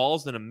more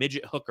balls than a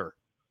midget hooker.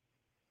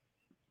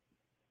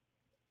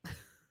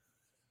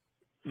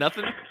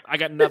 Nothing? I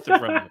got nothing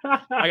from you.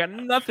 I got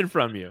nothing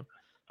from you.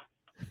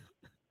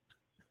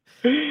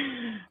 I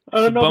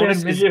don't know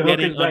Sabonis is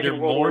getting under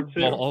more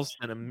balls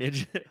than a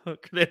midget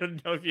hooker. They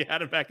don't know if you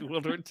had it back in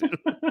World War II.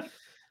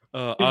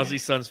 Aussie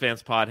Suns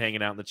fans pod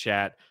hanging out in the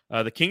chat.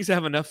 The Kings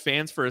have enough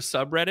fans for a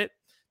subreddit.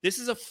 This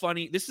is an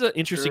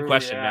interesting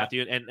question,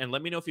 Matthew, and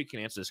let me know if you can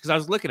answer this, because I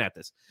was looking at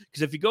this.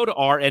 Because if you go to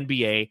our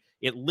NBA,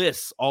 it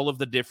lists all of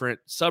the different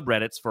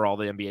subreddits for all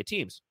the NBA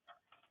teams.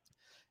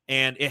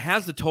 And it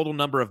has the total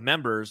number of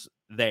members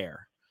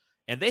there.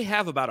 And they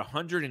have about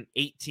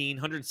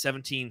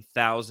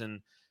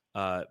 117,000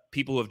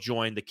 people who have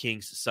joined the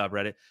Kings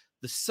subreddit.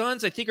 The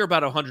Suns, I think, are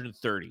about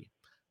 130.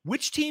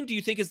 Which team do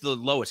you think is the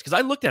lowest? Because I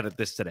looked at it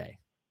this today.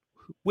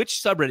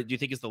 Which subreddit do you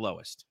think is the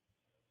lowest?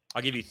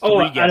 I'll give you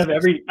 3 guesses. Out of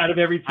every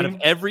team? Out of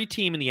every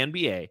team in the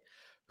NBA,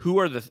 who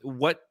are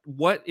what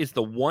is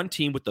the one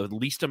team with the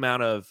least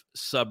amount of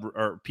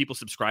people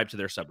subscribe to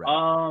their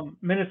subreddit?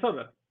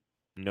 Minnesota.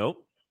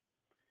 Nope.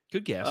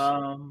 Good guess.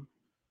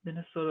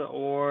 Minnesota,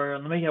 or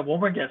let me get one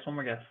more guess. One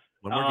more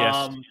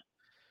guess.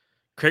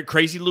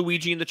 Crazy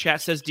Luigi in the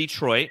chat says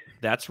Detroit.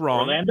 That's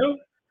wrong.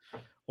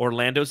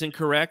 Orlando's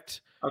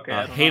incorrect.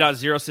 Okay.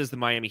 Hey.0 says the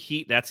Miami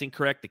Heat. That's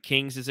incorrect. The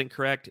Kings is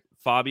incorrect.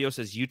 Fabio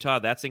says Utah.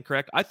 That's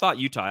incorrect. I thought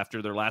Utah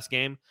after their last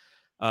game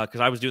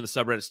because I was doing the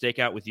subreddit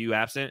stakeout with you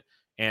absent,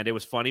 and it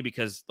was funny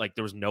because like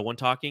there was no one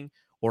talking.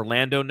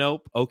 Orlando,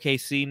 nope.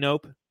 OKC,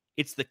 nope.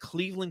 It's the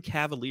Cleveland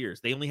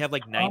Cavaliers. They only have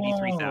like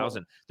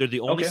 93,000. They're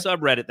the only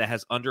subreddit that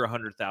has under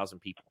 100,000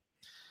 people.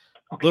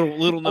 Okay.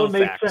 Little known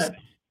facts. Sense.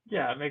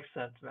 Yeah, it makes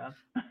sense, man.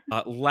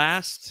 Nope.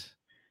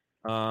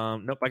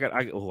 I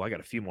got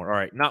a few more. All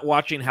right. Not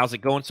watching. How's it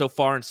going so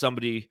far? And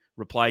somebody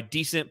replied,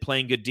 decent,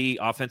 playing good D.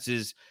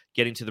 Offenses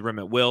getting to the rim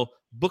at will.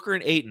 Booker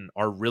and Ayton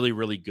are really,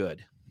 really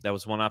good. That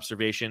was one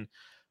observation.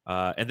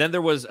 And then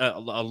there was a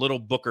little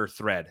Booker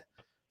thread.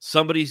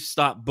 Somebody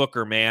stop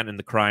Booker, man, and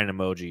the crying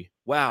emoji.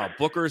 Wow,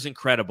 Booker is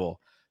incredible.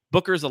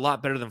 Booker is a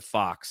lot better than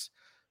Fox.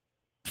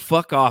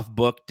 Fuck off,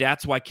 Book.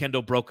 That's why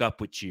Kendall broke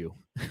up with you.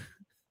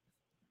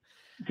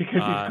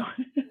 Because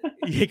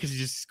he's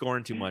just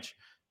scoring too much.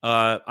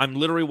 I'm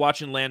literally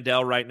watching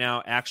Landell right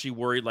now. Actually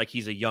worried like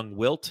he's a young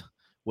Wilt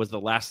was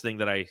the last thing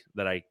that I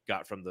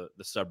got from the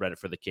subreddit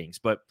for the Kings.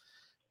 But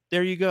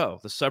there you go.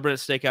 The subreddit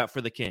stakeout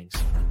for the Kings.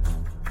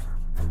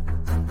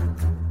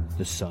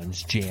 The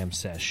Suns Jam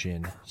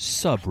Session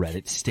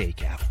subreddit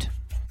stakeout.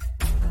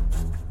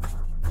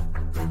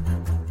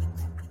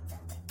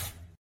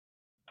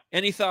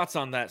 Any thoughts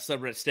on that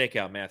subreddit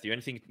stakeout, Matthew?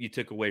 Anything you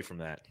took away from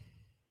that?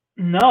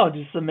 No,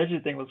 just the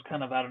midget thing was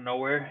kind of out of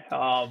nowhere.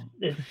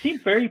 It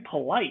seemed very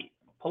polite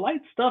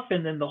stuff,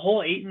 and then the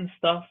whole Ayton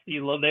stuff. They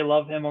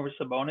love him over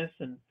Sabonis,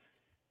 and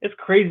it's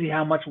crazy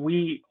how much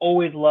we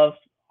always love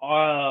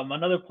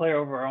another player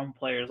over our own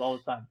players all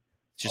the time.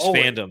 Just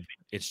Always. fandom.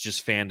 It's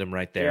just fandom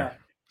right there. Yeah.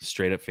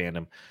 Straight up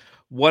fandom.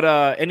 What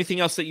anything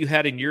else that you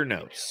had in your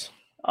notes?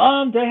 Do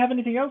I have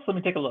anything else? Let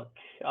me take a look.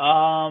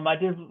 I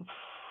did.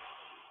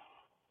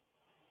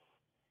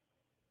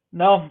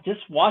 No,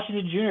 just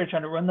Washington Jr.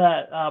 trying to run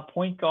that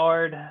point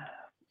guard.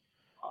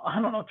 I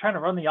don't know, trying to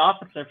run the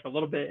offense there for a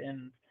little bit,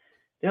 and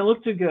it didn't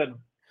look too good.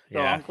 So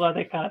Yeah. I'm glad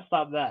they kind of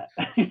stopped that.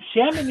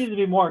 Shannon needs to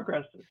be more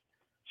aggressive.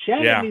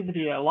 Shannon needs to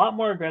be a lot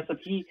more aggressive.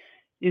 He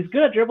is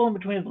good at dribbling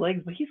between his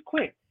legs, but he's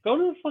quick. Go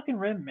to the fucking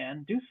rim,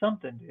 man. Do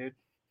something, dude.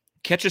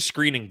 Catch a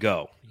screen and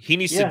go. He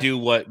needs to do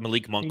what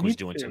Malik Monk was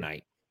doing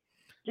tonight.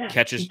 Yeah,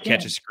 Catch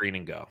a screen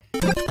and go.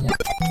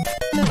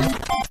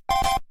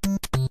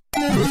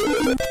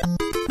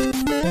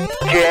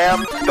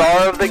 Jam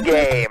star of the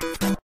game.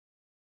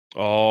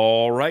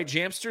 All right,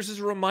 Jamsters, as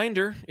a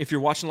reminder, if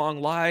you're watching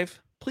along live,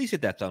 please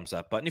hit that thumbs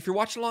up button. If you're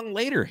watching along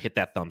later, hit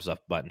that thumbs up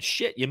button.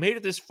 Shit, you made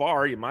it this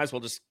far. You might as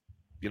well just,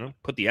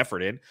 put the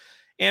effort in.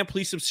 And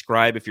please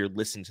subscribe if you're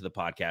listening to the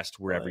podcast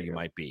wherever you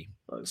might be.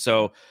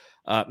 So,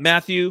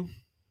 Matthew,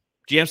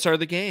 Jamstar of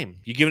the game.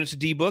 You giving it to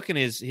D-Book and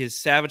his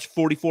savage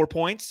 44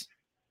 points?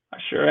 I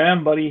sure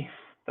am, buddy.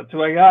 That's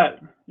who I got.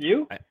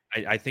 You?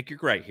 I think you're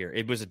right here.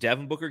 It was a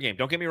Devin Booker game.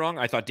 Don't get me wrong.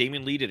 I thought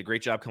Damian Lee did a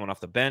great job coming off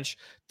the bench.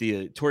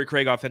 The Torrey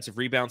Craig offensive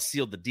rebound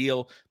sealed the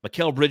deal.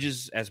 Mikal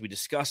Bridges, as we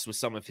discussed, with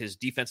some of his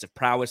defensive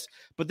prowess.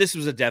 But this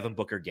was a Devin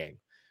Booker game.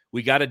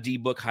 We got a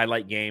D-Book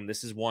highlight game.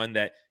 This is one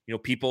that,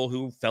 people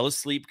who fell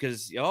asleep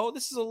because,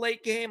 this is a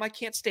late game. I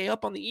can't stay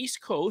up on the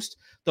East Coast.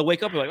 They'll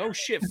wake up and be like, oh,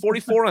 shit,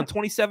 44 on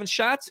 27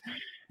 shots?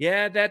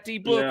 Yeah, that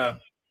D-Book. Yeah.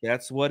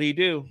 That's what he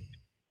do.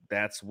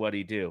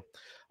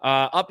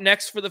 Up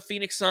next for the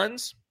Phoenix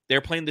Suns,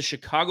 they're playing the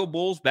Chicago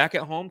Bulls back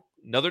at home.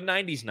 Another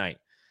 90s night.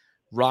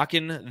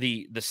 Rocking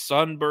the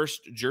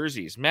Sunburst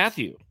jerseys.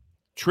 Matthew,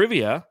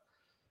 trivia,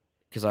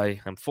 because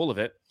I'm full of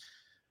it.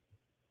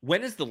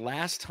 When is the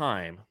last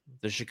time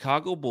the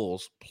Chicago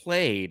Bulls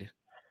played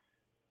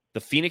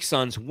the Phoenix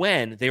Suns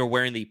when they were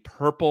wearing the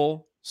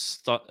purple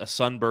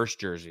Sunburst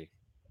jersey?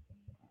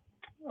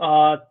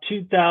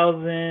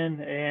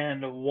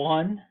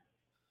 2001,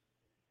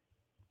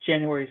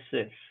 January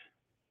 6th,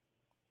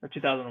 or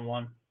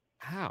 2001.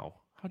 How?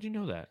 How'd you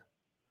know that?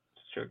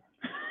 It's true.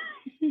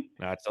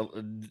 No, it's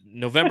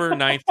November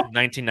 9th,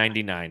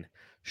 1999,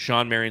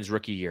 Sean Marion's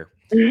rookie year.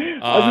 I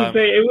was going to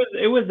say,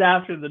 it was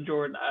after the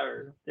Jordan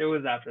hour. It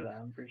was after that,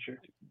 I'm pretty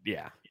sure.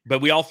 Yeah.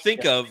 But we all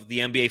think of the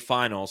NBA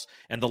Finals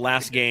and the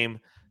last game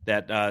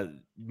that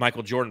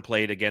Michael Jordan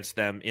played against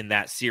them in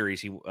that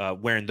series. He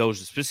wearing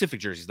those specific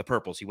jerseys, the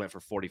purples. He went for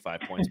 45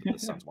 points, but the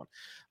Suns won.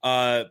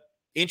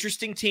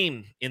 Interesting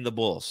team in the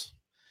Bulls.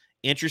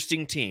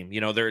 Interesting team.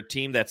 They're a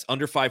team that's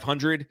under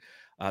 500.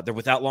 They're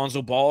without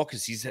Lonzo Ball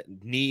because he's had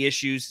knee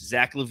issues.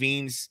 Zach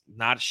LaVine's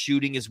not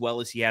shooting as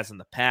well as he has in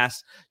the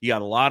past. You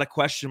got a lot of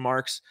question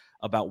marks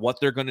about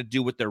what they're going to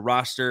do with their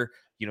roster.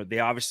 They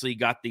obviously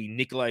got the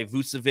Nikolai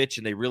Vucevic,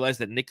 and they realized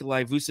that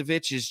Nikolai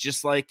Vucevic is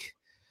just like,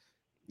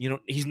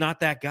 he's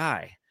not that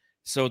guy.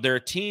 So they're a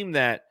team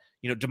that,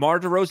 DeMar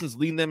DeRozan's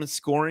leading them in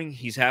scoring.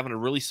 He's having a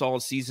really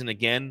solid season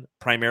again,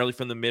 primarily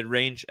from the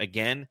mid-range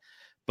again.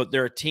 But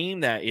they're a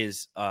team that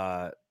is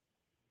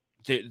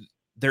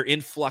they're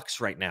in flux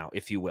right now,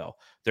 if you will.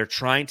 They're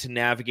trying to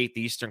navigate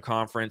the Eastern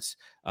Conference.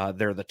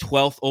 They're the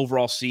 12th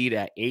overall seed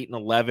at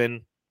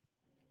 8-11.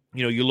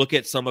 You look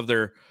at some of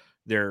their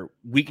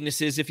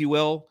weaknesses, if you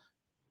will.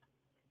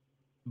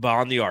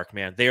 Beyond the arc,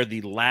 man. They are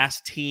the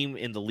last team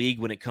in the league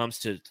when it comes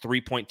to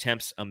 3-point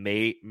attempts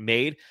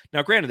made.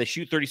 Now, granted, they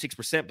shoot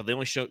 36%, but they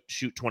only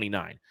shoot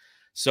 29.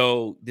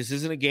 So this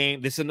isn't a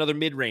game. This is another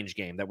mid-range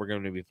game that we're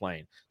going to be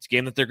playing. It's a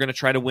game that they're going to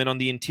try to win on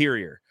the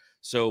interior.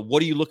 So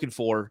what are you looking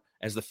for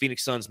as the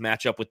Phoenix Suns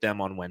match up with them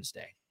on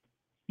Wednesday?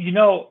 I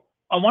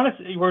want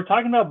to. We're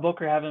talking about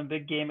Booker having a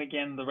big game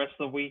again the rest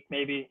of the week,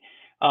 maybe.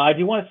 I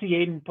do want to see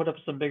Ayton put up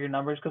some bigger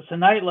numbers because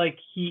tonight,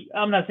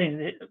 I'm not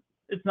saying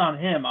it's not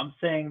him. I'm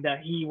saying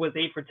that he was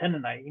 8 for 10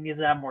 tonight. He needs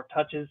to have more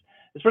touches,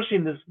 especially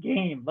in this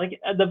game. Like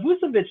the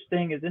Vucevic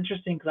thing is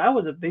interesting because I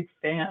was a big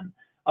fan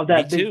of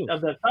that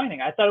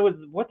signing. I thought it was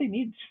what they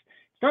need.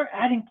 Start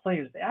adding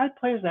players. They add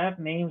players that have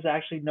names that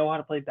actually know how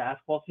to play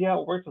basketball. See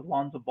how it works with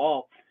Lonzo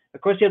Ball. Of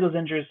course, he had those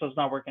injuries, so it's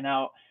not working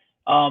out.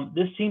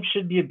 This team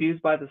should be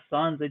abused by the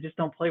Suns. They just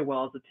don't play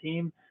well as a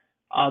team.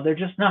 They're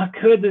just not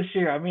good this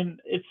year. I mean,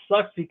 it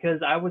sucks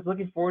because I was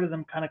looking forward to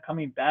them kind of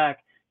coming back.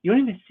 You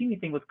don't even see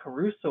anything with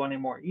Caruso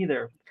anymore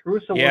either.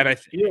 Caruso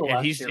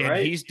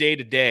he's day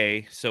to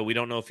day, so we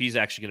don't know if he's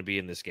actually going to be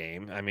in this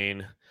game. I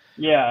mean,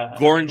 yeah,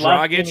 Goran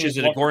Dragic, is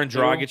it a Goran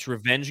Dragic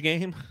revenge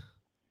game?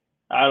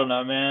 I don't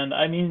know, man.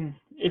 I mean,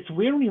 it's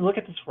weird when you look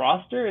at this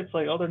roster. It's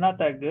like, oh, they're not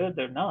that good.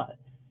 They're not.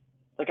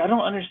 Like, I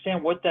don't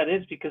understand what that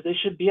is because they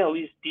should be at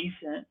least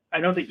decent. I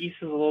know the East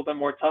is a little bit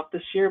more tough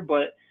this year,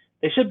 but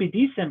they should be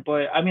decent.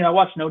 But I mean, I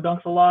watch No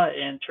Dunks a lot,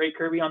 and Trey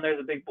Kirby on there is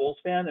a big Bulls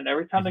fan, and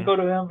every time they go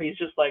to him, he's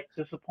just like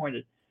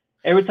disappointed.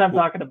 Every time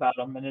talking about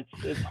him, and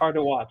it's hard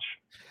to watch.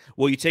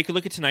 Well, you take a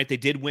look at tonight. They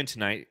did win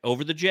tonight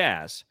over the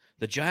Jazz.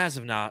 The Jazz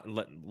have not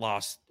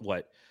lost,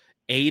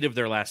 8 of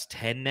their last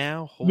 10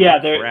 now? Holy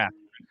crap.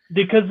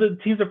 Because the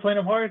teams are playing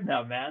them hard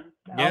now, man.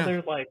 Now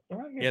they're like,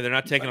 they're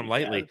not taking them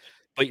lightly.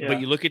 But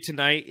you look at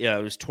tonight,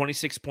 it was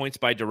 26 points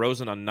by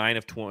DeRozan on 9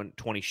 of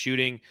 20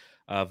 shooting.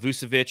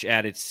 Vucevic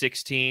added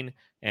 16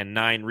 and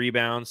 9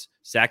 rebounds.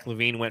 Zach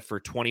LaVine went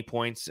for 20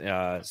 points,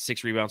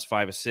 6 rebounds,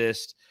 5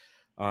 assists.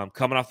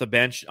 Coming off the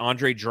bench,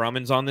 Andre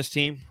Drummond's on this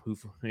team, who,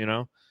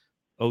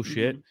 oh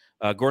shit.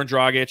 Goran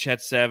Dragic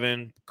had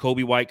 7.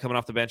 Kobe White coming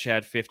off the bench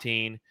had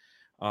 15.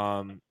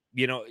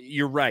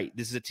 You're right.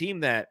 This is a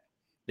team that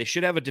they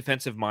should have a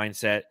defensive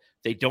mindset.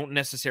 They don't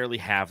necessarily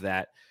have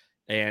that.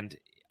 And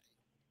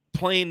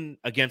playing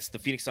against the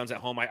Phoenix Suns at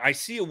home, I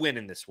see a win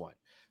in this one.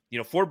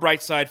 For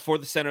Brightside, for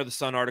the Center of the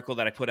Sun article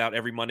that I put out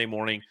every Monday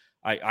morning,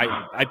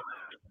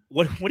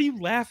 what are you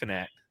laughing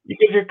at?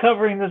 Because you're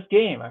covering this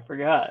game. I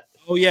forgot.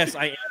 Oh, yes,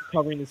 I am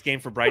covering this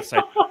game for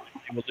Brightside.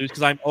 We'll lose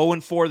because I'm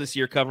 0-4 this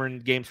year covering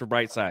games for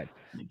Brightside.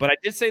 But I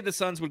did say the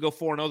Suns would go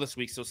 4-0 this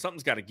week, so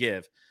something's got to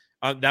give.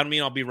 That'll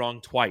mean I'll be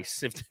wrong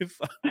twice.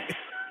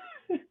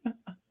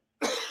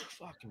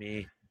 Fuck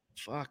me.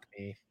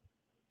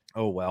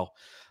 Oh, well.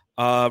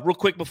 Real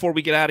quick before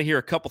we get out of here,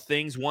 a couple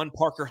things. One,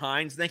 Parker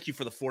Hines, thank you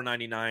for the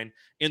 $4.99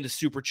 in the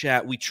super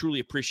chat. We truly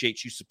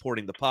appreciate you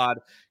supporting the pod.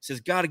 He says,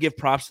 got to give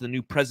props to the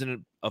new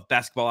president of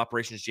basketball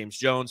operations, James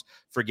Jones,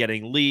 for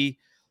getting Lee.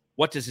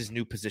 What does his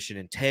new position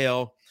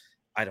entail?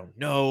 I don't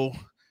know.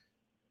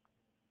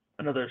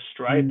 Another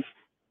stripe?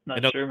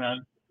 Not sure,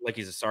 man. Like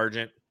he's a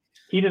sergeant.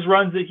 He just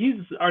runs it.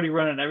 He's already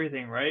running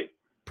everything, right?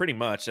 Pretty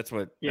much. That's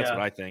what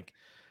I think.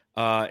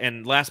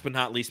 And last but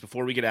not least,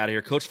 before we get out of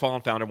here, Coach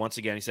Fallen Founder, once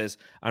again, he says,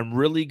 I'm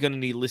really going to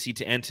need Lissy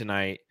to end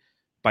tonight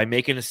by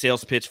making a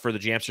sales pitch for the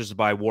Jamsters to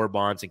buy war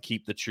bonds and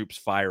keep the troops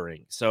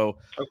firing. So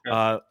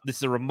this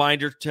is a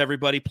reminder to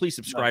everybody. Please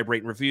subscribe,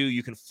 rate, and review.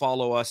 You can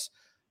follow us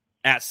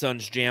at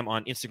Suns Jam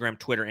on Instagram,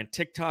 Twitter, and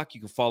TikTok. You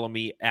can follow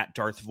me at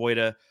Darth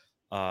Voida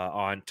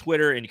on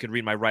Twitter, and you can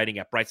read my writing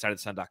at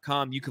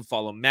brightsideofthesun.com. You can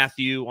follow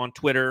Matthew on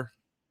Twitter.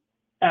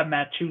 At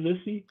Matthew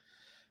Lissy.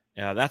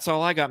 Yeah, that's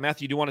all I got.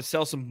 Matthew, do you want to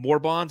sell some more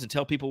bonds and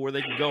tell people where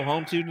they can go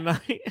home to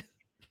tonight?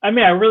 I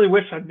mean, I really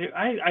wish I knew.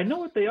 I know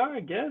what they are,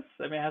 I guess.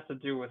 I mean, it has to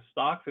do with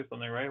stocks or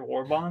something, right?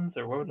 War bonds,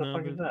 or what the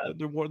fuck is that?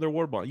 They're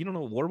war bonds. You don't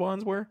know what war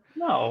bonds were?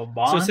 No,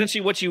 bonds. So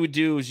essentially what you would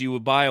do is you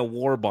would buy a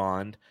war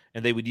bond,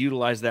 and they would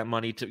utilize that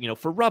money to,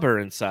 for rubber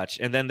and such,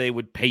 and then they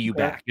would pay you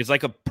back. It's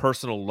like a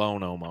personal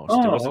loan almost.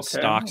 It wasn't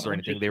stocks or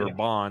anything. They were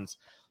bonds.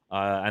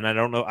 And I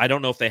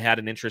don't know if they had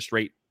an interest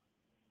rate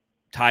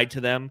tied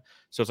to them.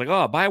 So it's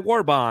like, buy a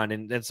war bond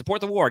and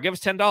support the war. Give us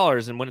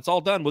 $10, and when it's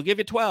all done, we'll give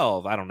you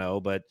 $12. I don't know,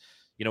 but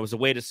it was a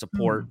way to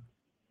support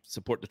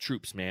the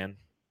troops, man.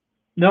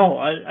 No,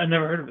 I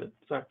never heard of it.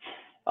 Sorry.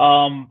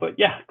 But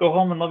yeah, go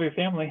home and love your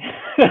family.